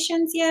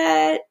applications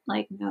yet?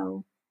 Like,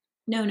 no.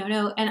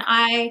 And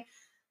I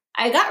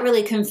got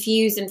really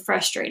confused and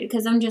frustrated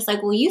because I'm just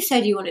like, well, you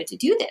said you wanted to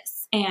do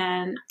this.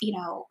 And,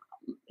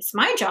 it's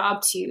my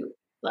job to,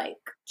 like,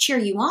 cheer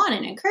you on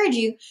and encourage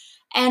you.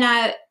 And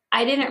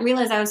I didn't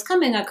realize I was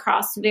coming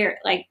across very,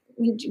 like,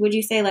 would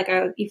you say, like,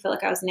 you feel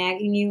like I was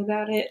nagging you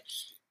about it?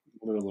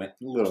 A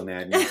little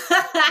nagging. You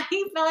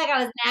feel like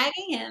I was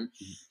nagging him.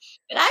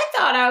 But I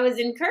thought I was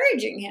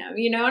encouraging him,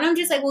 and I'm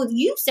just like, well,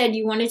 you said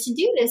you wanted to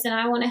do this, and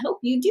I want to help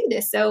you do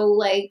this. So,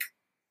 like,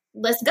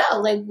 let's go.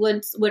 Like,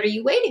 what are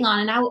you waiting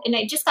on? And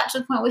it just got to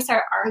the point where we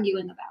started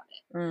arguing about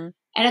it. Mm.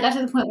 And it got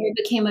to the point where it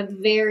became a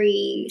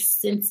very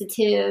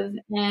sensitive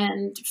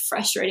and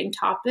frustrating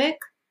topic.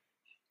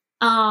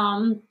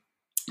 I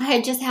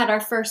had just had our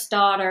first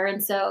daughter.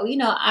 And so,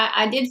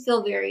 I did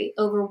feel very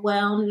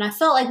overwhelmed. And I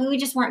felt like we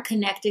just weren't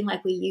connecting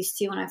like we used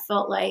to. And I just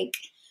felt like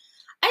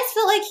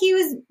he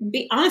was,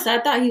 honestly,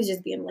 I thought he was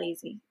just being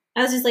lazy.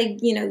 I was just like,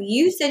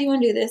 you said you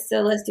want to do this,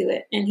 so let's do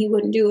it. And he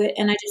wouldn't do it.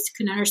 And I just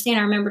couldn't understand.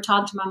 I remember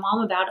talking to my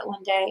mom about it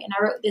one day. And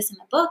I wrote this in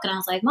the book. And I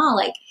was like, Mom,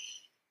 like,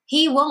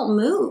 he won't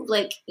move.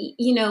 Like,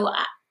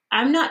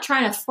 I'm not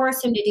trying to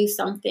force him to do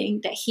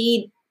something that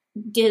he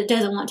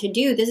doesn't want to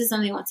do. This is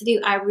something he wants to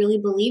do. I really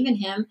believe in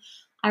him.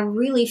 I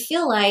really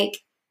feel like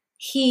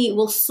he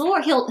will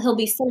soar. He'll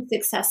be so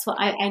successful.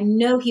 I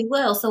know he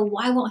will. So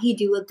why won't he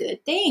do a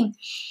good thing?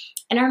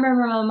 And I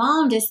remember my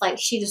mom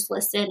she just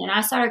listened, and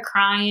I started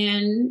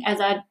crying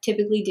as I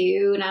typically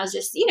do. And I was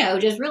just,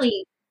 just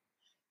really,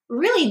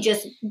 really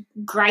just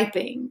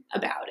griping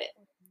about it.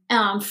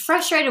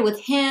 Frustrated with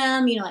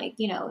him, he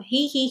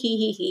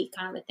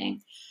kind of a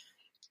thing.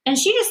 And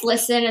she just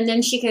listened, and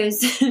then she goes,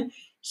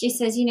 she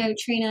says,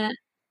 Trina,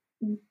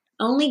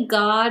 only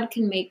God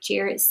can make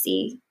Jarrett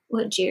see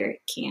what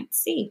Jarrett can't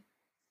see.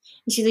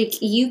 And she's like,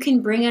 you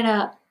can bring it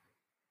up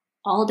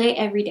all day,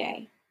 every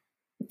day.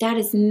 That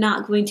is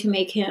not going to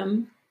make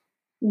him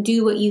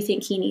do what you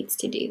think he needs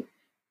to do.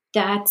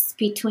 That's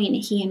between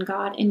he and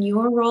God. And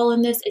your role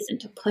in this isn't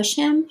to push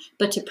him,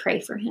 but to pray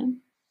for him.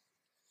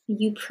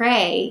 You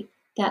pray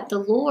that the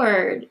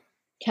Lord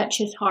touch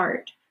his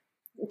heart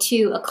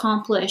to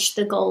accomplish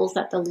the goals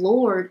that the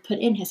Lord put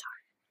in his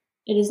heart.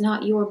 It is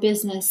not your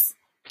business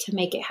to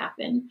make it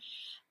happen.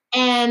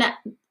 And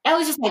I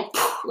was just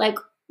like,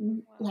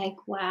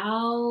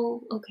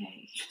 wow,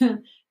 okay.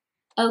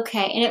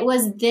 Okay. And it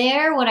was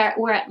there when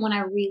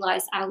I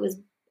realized I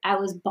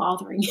was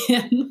bothering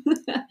him.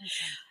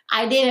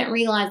 I didn't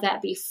realize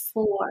that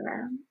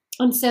before.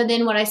 And so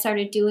then what I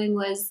started doing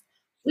was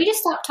we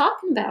just stopped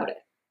talking about it.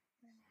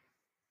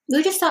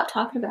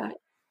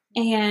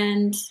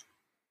 And,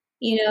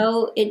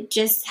 it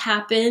just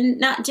happened,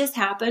 not just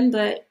happened,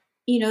 but,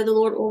 the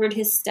Lord ordered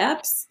his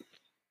steps.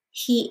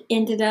 He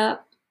ended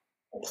up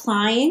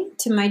applying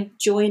to my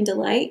joy and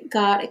delight,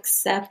 got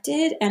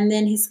accepted. And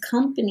then his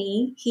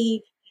company,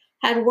 he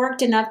had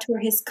worked enough to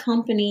where his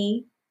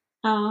company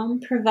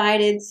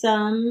provided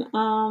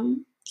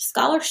some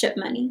scholarship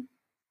money.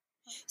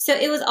 So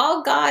it was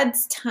all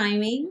God's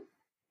timing.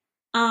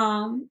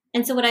 And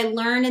so what I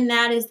learned in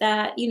that is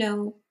that,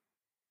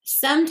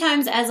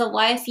 sometimes as a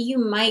wife, you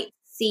might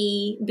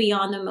see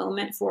beyond the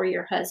moment for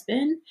your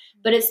husband,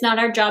 but it's not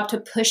our job to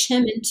push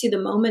him into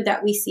the moment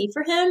that we see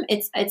for him.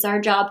 It's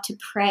our job to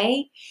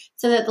pray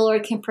so that the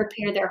Lord can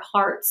prepare their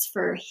hearts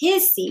for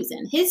his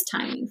season, his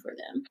timing for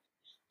them.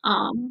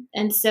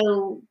 And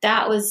so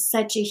that was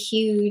such a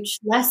huge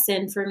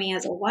lesson for me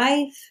as a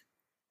wife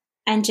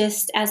and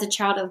just as a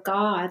child of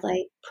God.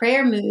 Like,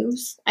 prayer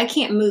moves. I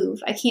can't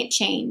move. I can't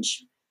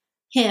change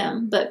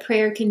him, but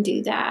prayer can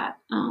do that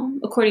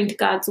according to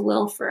God's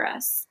will for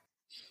us.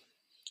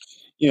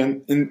 Yeah,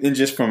 and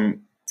just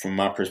from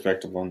my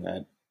perspective on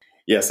that,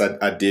 yes,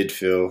 I did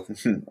feel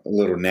a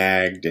little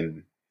nagged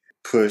and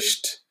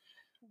pushed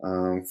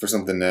for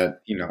something that,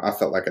 I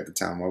felt like at the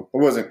time I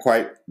wasn't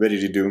quite ready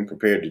to do and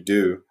prepared to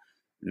do.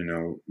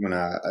 When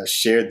I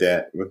shared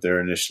that with her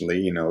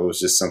initially, it was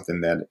just something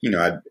that,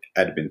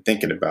 I'd been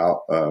thinking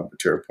about, but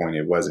to her point,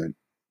 it wasn't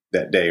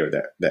that day or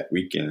that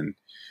weekend.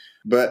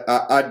 But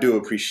I do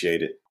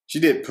appreciate it. She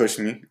did push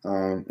me,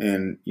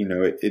 and,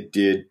 it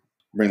did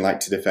bring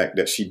light to the fact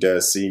that she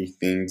does see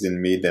things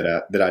in me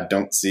that I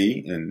don't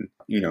see, and,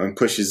 and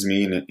pushes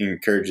me and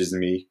encourages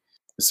me.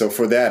 So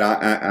for that,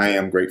 I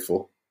am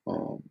grateful.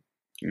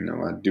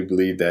 I do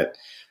believe that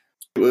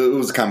it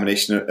was a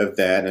combination of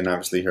that and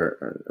obviously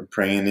her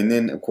praying. And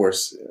then, of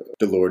course,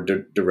 the Lord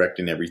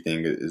directing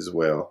everything as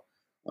well.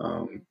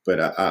 But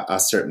I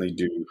certainly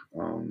do.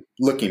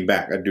 Looking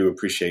back, I do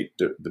appreciate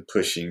the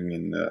pushing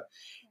and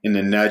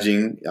the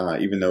nudging,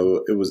 even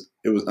though it was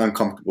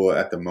uncomfortable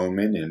at the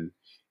moment, and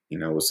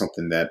it was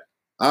something that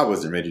I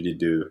wasn't ready to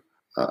do.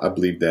 I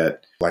believe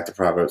that, like the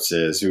proverb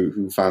says,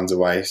 who finds a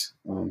wife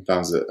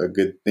finds a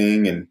good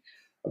thing and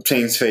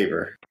obtains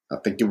favor. I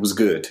think it was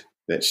good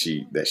that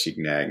she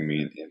nagged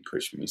me and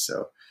pushed me.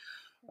 So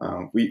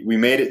we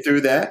made it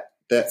through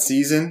that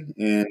season,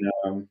 and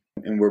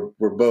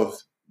we're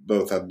both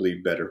I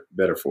believe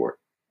better for it.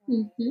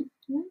 Mm-hmm.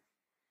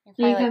 Yeah.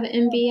 You have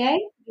an MBA,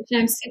 which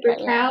I'm super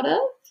proud of.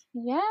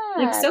 Yeah,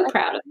 like so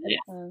proud of it.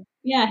 Awesome.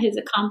 Yeah, his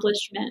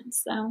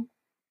accomplishments. So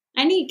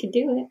I need to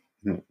do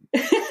it.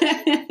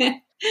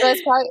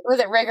 Was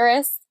it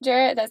rigorous,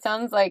 Jarrett? That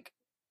sounds like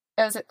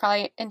it was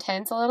probably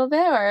intense a little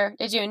bit, or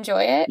did you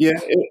enjoy it?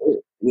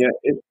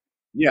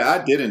 Yeah,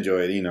 I did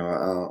enjoy it.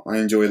 I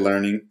enjoy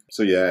learning.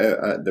 So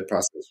the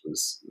process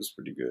was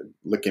pretty good.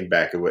 Looking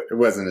back, it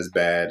wasn't as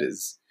bad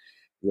as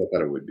I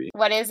thought it would be.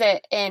 What is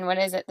it in? What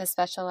is it the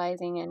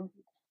specializing in?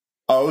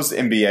 Oh, it was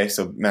MBA,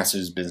 so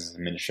Master's of Business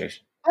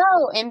Administration.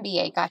 Oh,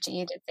 MBA. Gotcha.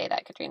 You did say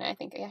that, Katrina. I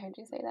think I heard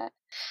you say that.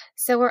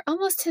 So we're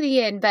almost to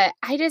the end, but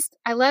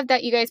I love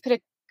that you guys put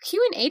a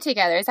Q&A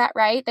together. Is that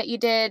right? That you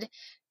did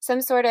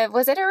some sort of,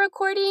 was it a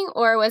recording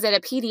or was it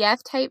a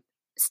PDF type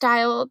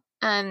style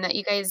that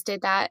you guys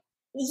did that?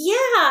 Yeah,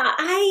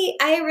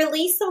 I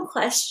released some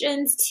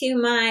questions to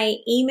my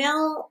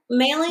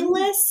mailing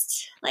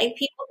list, like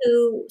people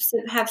who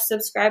have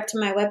subscribed to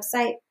my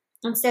website.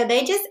 And so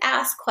they just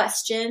asked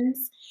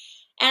questions.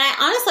 And I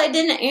honestly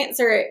didn't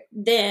answer it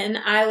then.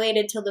 I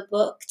waited till the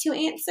book to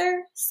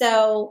answer.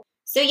 So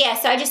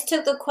I just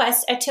took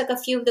I took a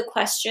few of the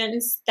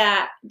questions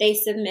that they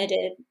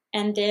submitted,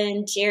 and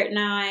then Jarrett and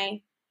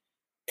I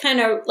kind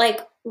of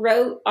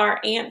wrote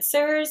our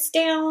answers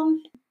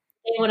down.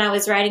 And when I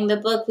was writing the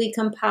book, we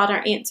compiled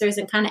our answers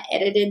and kind of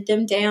edited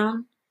them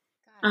down.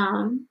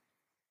 And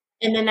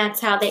then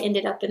that's how they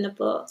ended up in the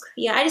book.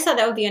 Yeah, I just thought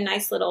that would be a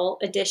nice little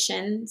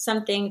addition,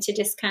 something to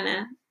just kind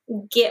of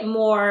get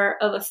more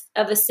of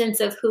a sense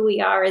of who we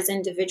are as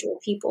individual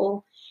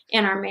people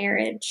in our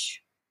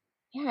marriage.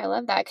 Yeah, I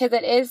love that because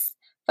it is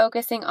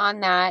focusing on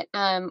that.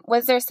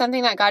 Was there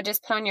something that God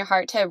just put on your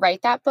heart to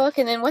write that book?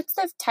 And then what's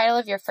the title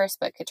of your first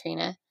book,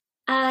 Katrina?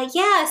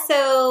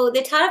 So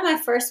the title of my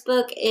first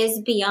book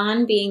is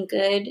Beyond Being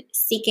Good,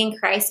 Seeking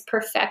Christ's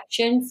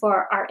Perfection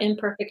for Our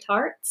Imperfect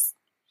Hearts.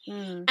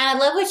 And I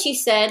love what you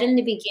said in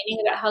the beginning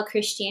about how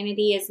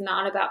Christianity is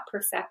not about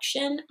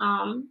perfection.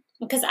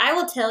 Because I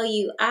will tell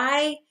you,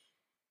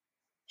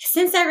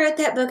 since I wrote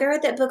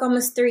that book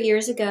almost 3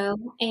 years ago,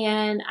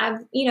 and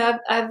I've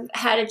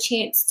had a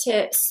chance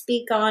to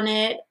speak on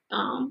it,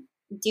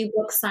 do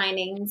book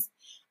signings,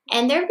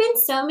 and there have been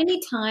so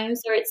many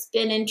times where it's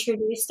been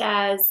introduced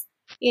as,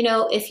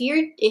 if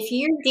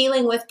you're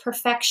dealing with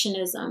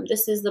perfectionism,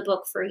 this is the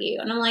book for you.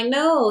 And I'm like,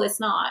 no, it's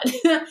not.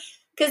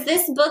 Because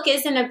this book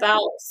isn't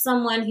about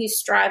someone who's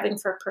striving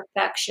for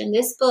perfection.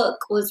 This book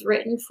was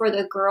written for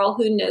the girl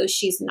who knows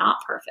she's not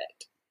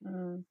perfect.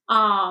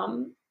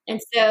 And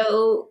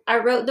so I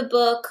wrote the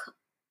book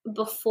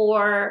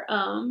before,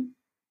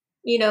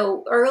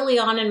 early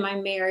on in my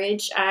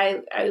marriage.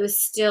 I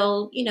was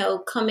still,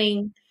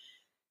 coming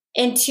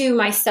into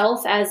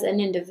myself as an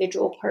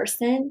individual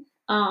person,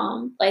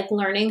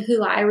 learning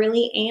who I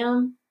really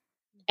am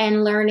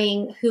and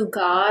learning who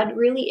God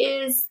really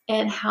is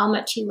and how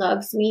much He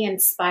loves me in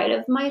spite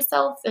of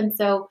myself. And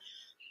so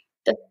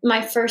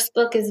my first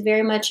book is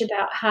very much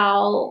about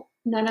how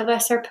none of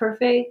us are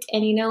perfect.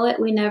 And you know what?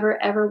 We never,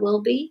 ever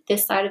will be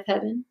this side of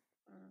heaven.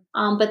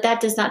 But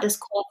that does not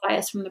disqualify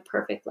us from the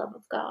perfect love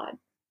of God.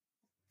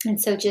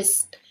 And so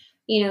just,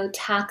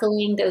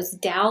 tackling those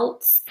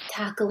doubts,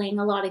 tackling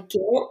a lot of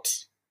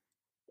guilt,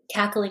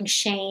 tackling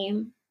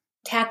shame,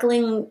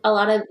 tackling a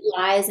lot of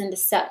lies and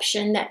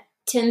deception that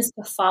tends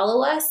to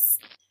follow us,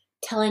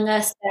 telling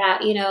us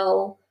that,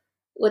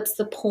 what's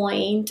the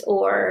point?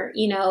 Or,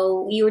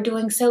 you were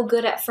doing so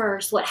good at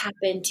first. What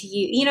happened to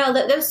you?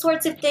 Those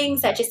sorts of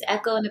things that just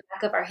echo in the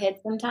back of our head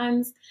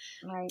sometimes.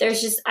 Right.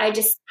 There's just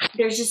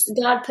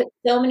God put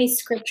so many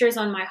scriptures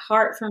on my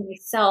heart for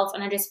myself,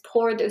 and I just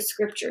poured those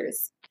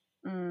scriptures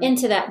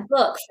into that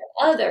book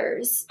for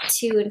others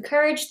to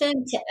encourage them,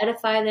 to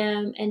edify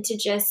them, and to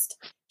just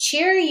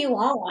cheer you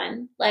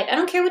on. Like, I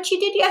don't care what you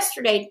did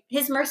yesterday.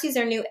 His mercies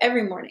are new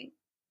every morning.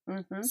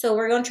 Mm-hmm. So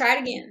we're going to try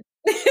it again.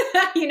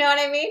 You know what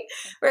I mean?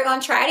 We're going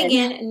to try it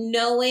again,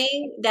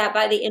 knowing that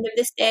by the end of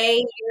this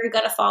day, you're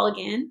going to fall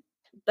again.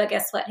 But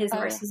guess what? His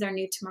mercies are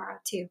new tomorrow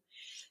too.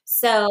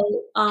 So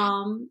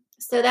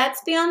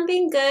that's Beyond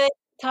Being Good.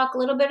 Talk a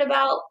little bit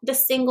about the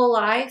single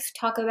life,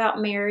 talk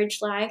about marriage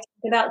life,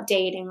 talk about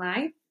dating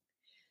life,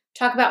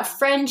 talk about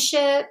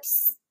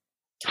friendships,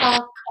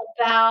 talk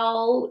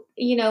about,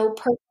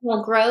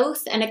 personal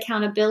growth and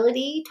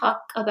accountability,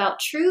 talk about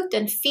truth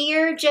and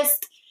fear,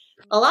 just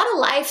a lot of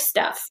life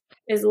stuff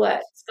is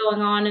what's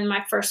going on in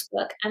my first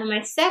book. And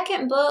my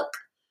second book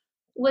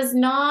was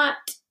not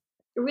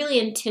really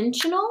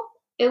intentional.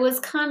 it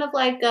was kind of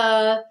like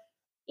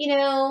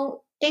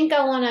think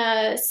I want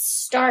to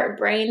start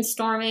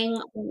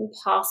brainstorming on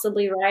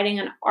possibly writing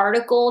an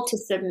article to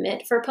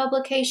submit for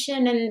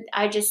publication. And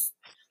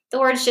the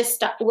words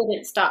just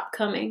wouldn't stop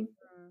coming.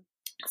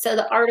 So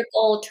the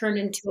article turned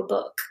into a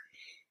book.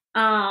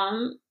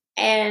 And,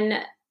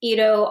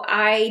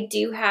 I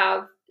do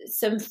have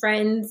some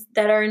friends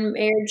that are in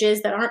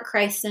marriages that aren't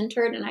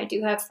Christ-centered. And I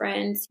do have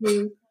friends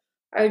who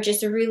are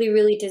just really,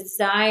 really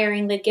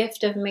desiring the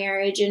gift of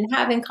marriage and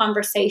having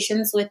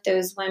conversations with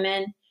those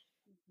women,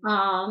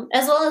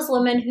 as well as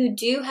women who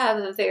do have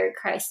a very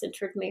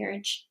Christ-centered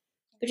marriage.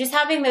 But just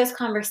having those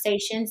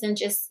conversations and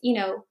just,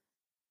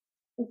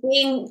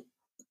 being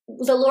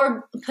the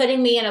Lord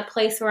putting me in a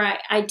place where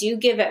I do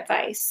give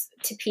advice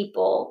to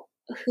people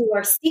who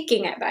are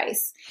seeking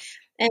advice.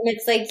 And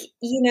it's like,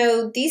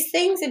 these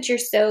things that you're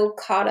so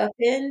caught up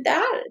in,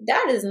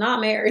 that is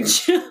not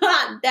marriage.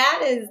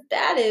 that is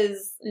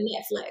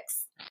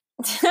Netflix.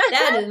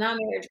 That is not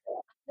marriage.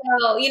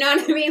 So, you know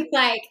what I mean?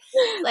 Like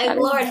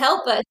Lord,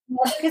 help us.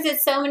 Because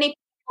it's so many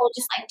people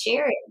just like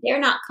Jarrett.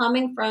 They're not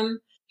coming from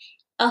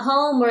a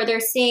home where they're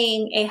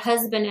seeing a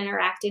husband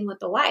interacting with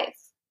the wife.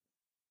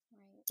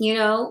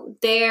 So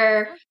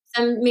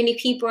many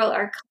people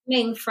are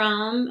coming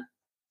from,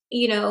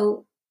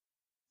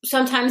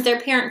 sometimes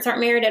their parents aren't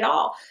married at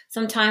all.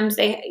 Sometimes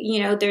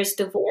there's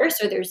divorce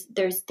or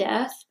there's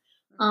death.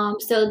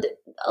 So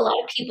a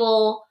lot of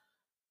people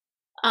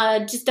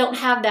just don't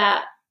have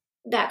that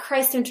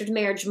Christ-centered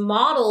marriage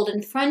modeled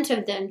in front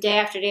of them day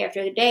after day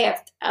after the day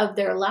of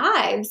their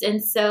lives.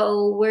 And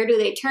so where do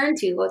they turn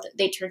to? Well,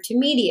 they turn to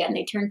media, and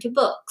they turn to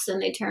books, and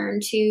they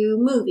turn to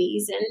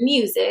movies and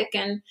music.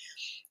 And,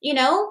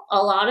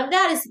 a lot of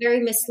that is very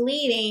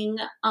misleading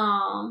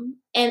and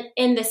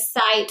in the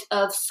sight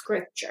of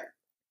Scripture.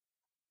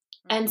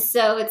 And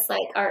so it's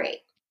like, all right,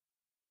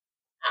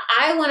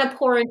 I want to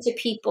pour into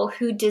people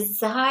who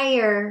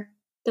desire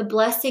the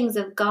blessings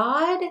of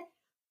God,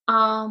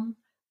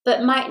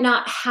 but might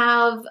not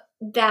have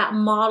that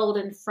modeled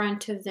in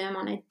front of them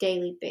on a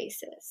daily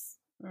basis.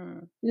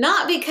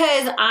 Not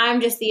because I'm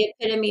just the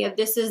epitome of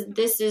this is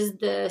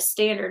the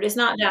standard. It's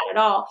not that at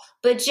all,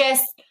 but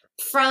just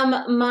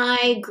from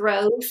my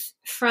growth,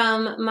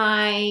 from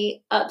my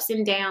ups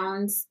and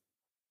downs,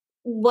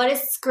 what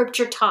has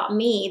Scripture taught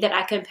me that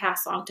I can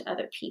pass on to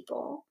other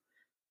people?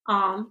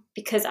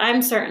 Because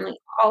I'm certainly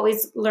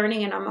always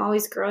learning, and I'm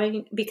always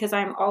growing, because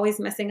I'm always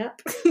messing up.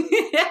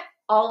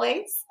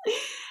 Always.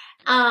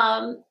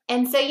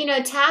 And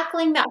so,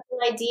 tackling that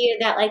whole idea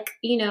that I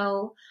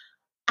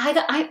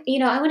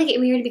want to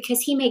get married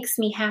because he makes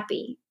me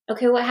happy.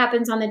 Okay. What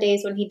happens on the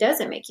days when he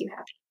doesn't make you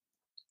happy?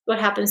 What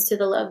happens to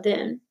the love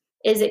then?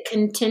 Is it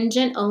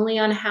contingent only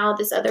on how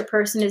this other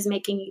person is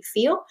making you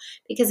feel?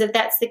 Because if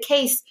that's the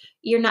case,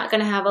 you're not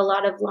going to have a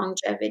lot of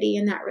longevity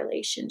in that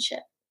relationship,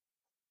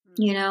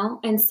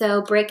 And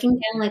so breaking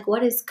down,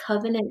 what is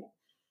covenant?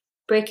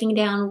 Breaking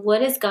down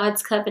what is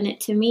God's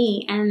covenant to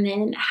me, and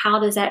then how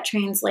does that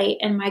translate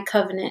in my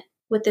covenant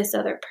with this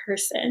other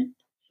person?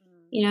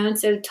 And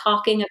so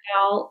talking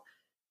about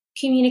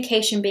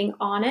communication, being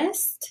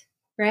honest,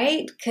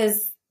 right?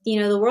 Because,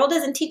 the world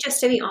doesn't teach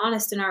us to be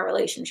honest in our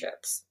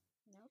relationships.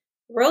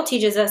 The world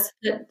teaches us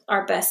to put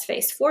our best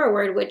face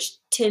forward, which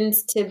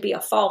tends to be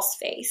a false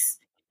face.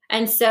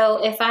 And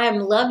so if I am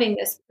loving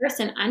this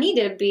person, I need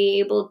to be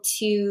able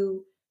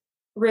to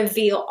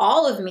reveal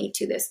all of me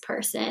to this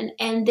person,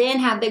 and then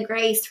have the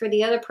grace for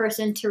the other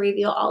person to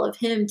reveal all of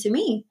him to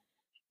me.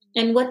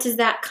 And what does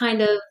that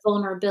kind of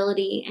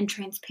vulnerability and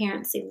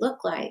transparency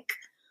look like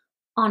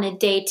on a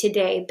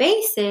day-to-day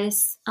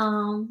basis,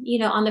 on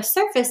the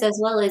surface as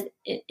well as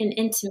in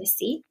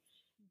intimacy?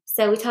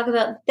 So we talk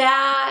about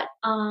that,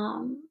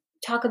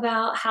 talk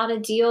about how to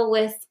deal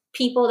with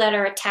people that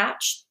are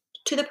attached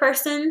to the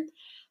person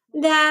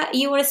that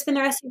you want to spend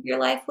the rest of your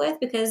life with,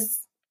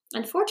 because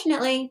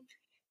unfortunately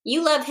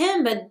you love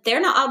him, but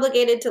they're not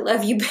obligated to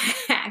love you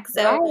back.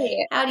 So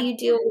How do you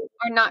deal with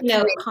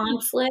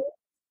conflict?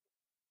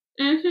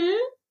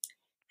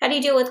 How do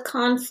you deal with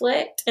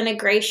conflict in a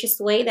gracious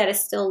way that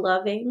is still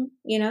loving?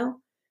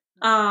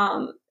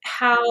 How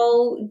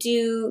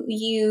do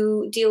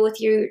you deal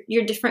with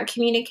your different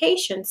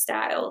communication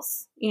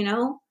styles?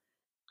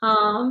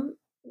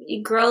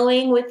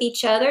 Growing with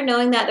each other,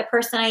 knowing that the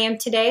person I am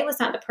today was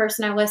not the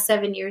person I was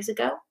 7 years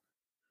ago.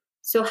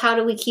 So how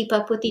do we keep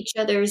up with each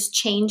other's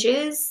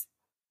changes?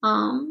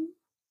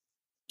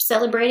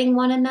 Celebrating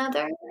one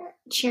another,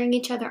 cheering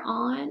each other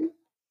on,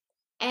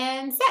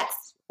 and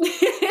sex.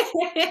 That's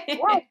a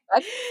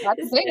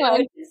big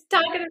one. Just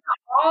talking about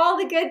all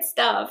the good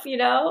stuff,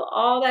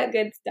 all that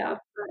good stuff.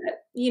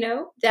 But,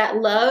 that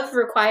love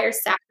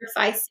requires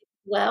sacrifice as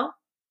well.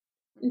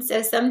 And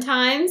so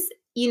sometimes,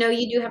 you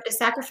do have to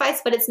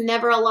sacrifice, but it's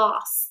never a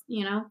loss,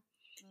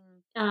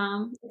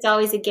 It's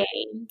always a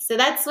gain. So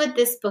that's what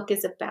this book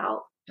is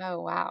about.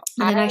 Oh, wow.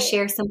 And then I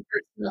share some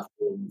personal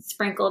things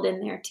sprinkled in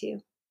there too.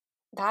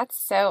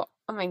 Oh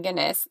my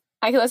goodness.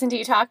 I could listen to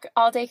you talk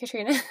all day,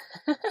 Katrina.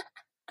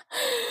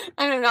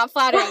 I'm not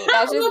flattering.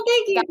 That's just well,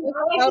 thank you.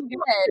 so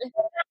good.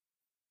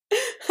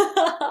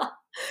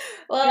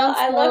 Well,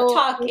 I love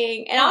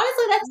talking. And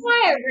honestly, that's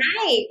why I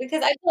write,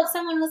 because I feel if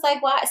someone was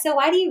like,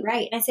 why do you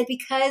write? And I said,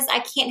 because I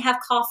can't have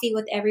coffee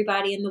with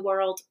everybody in the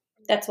world.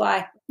 That's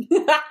why. So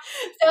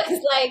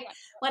it's like,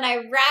 when I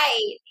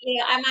write,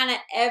 I might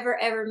not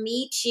ever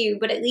meet you,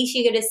 but at least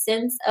you get a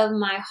sense of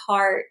my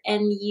heart,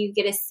 and you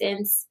get a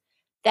sense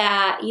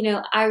that,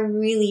 I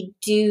really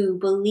do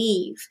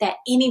believe that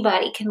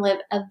anybody can live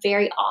a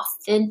very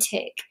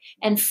authentic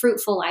and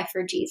fruitful life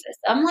for Jesus.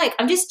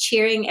 I'm just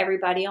cheering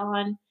everybody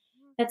on.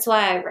 That's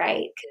why I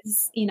write,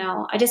 because,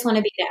 I just want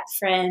to be that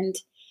friend.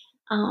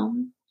 I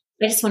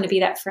just want to be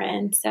that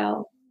friend.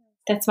 So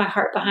that's my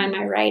heart behind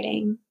my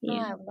writing.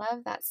 Yeah. Oh, I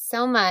love that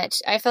so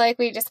much. I feel like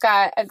we just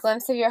got a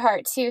glimpse of your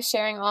heart too,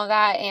 sharing all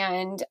that.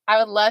 And I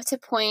would love to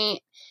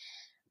point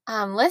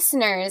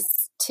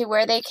listeners to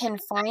where they can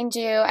find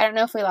you. I don't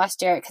know if we lost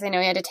Jarrett, because I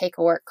know he had to take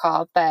a work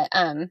call, but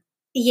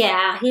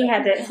yeah, he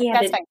had to.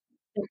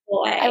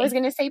 I was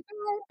going to say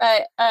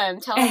bye,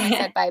 but tell him I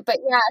said bye. But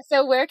yeah,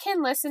 so where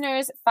can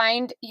listeners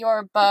find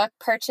your book,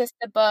 purchase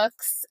the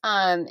books,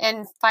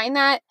 and find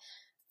that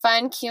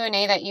fun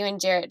Q&A that you and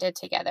Jarrett did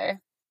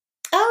together?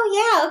 Oh,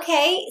 yeah.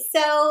 Okay.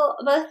 So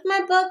both of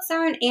my books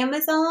are on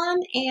Amazon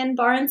and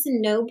Barnes &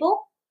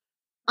 Noble.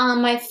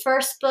 My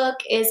first book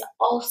is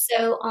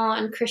also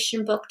on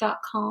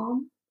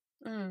christianbook.com.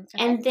 Okay.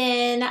 And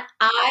then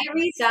I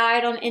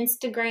reside on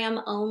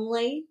Instagram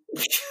only.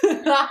 That's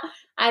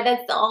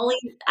the only,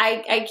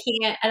 I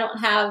don't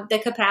have the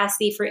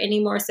capacity for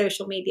any more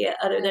social media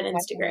other than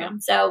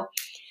Instagram. So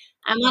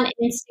I'm on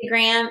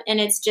Instagram, and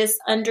it's just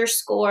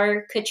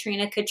 _Katrina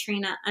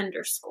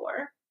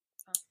 _.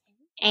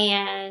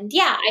 And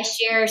yeah, I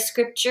share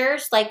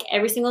scriptures like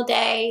every single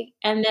day.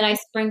 And then I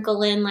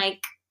sprinkle in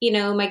like,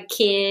 my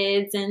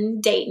kids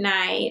and date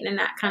night and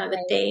that kind of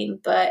a thing.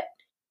 But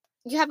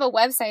you have a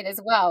website as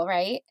well,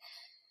 right?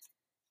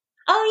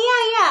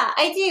 Oh, yeah,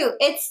 I do.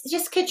 It's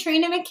just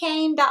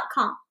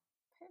KatrinaMcCain.com.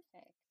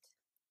 Perfect.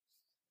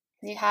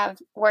 You have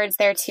words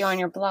there too on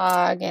your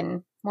blog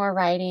and more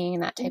writing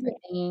and that type of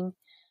thing.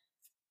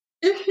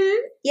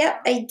 Mm-hmm.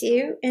 Yep, I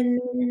do.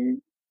 And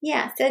then,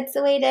 so it's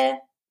a way to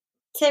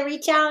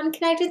reach out and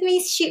connect with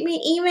me. Shoot me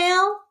an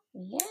email.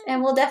 Yeah.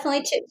 And we'll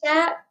definitely chit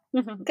chat,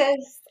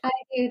 because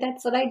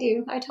that's what I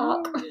do. I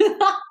talk.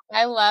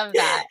 I love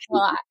that.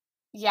 Well,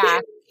 yeah.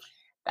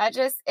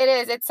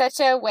 It's such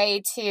a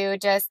way to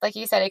just, like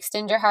you said,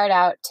 extend your heart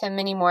out to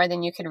many more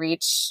than you could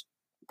reach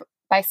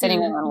by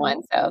sitting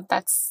one-on-one. So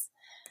that's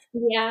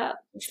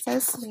so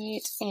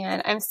sweet.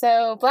 And I'm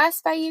so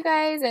blessed by you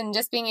guys, and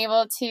just being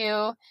able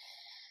to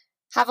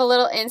have a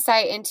little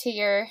insight into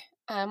your,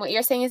 what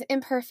you're saying is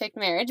imperfect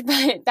marriage,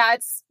 but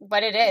that's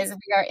what it is.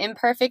 We are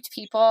imperfect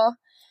people,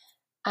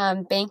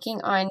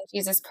 banking on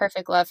Jesus'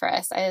 perfect love for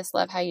us. I just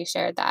love how you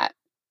shared that.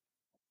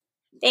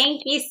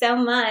 Thank you so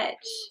much.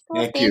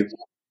 Well, thank you.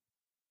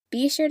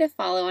 Be sure to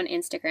follow on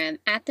Instagram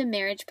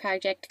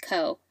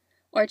 @TheMarriageProjectCo,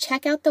 or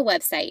check out the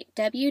website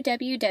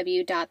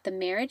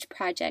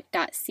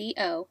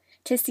www.themarriageproject.co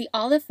to see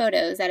all the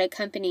photos that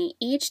accompany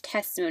each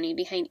testimony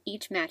behind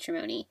each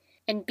matrimony.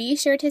 And be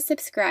sure to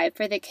subscribe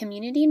for the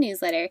community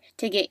newsletter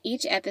to get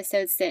each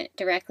episode sent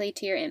directly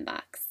to your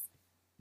inbox.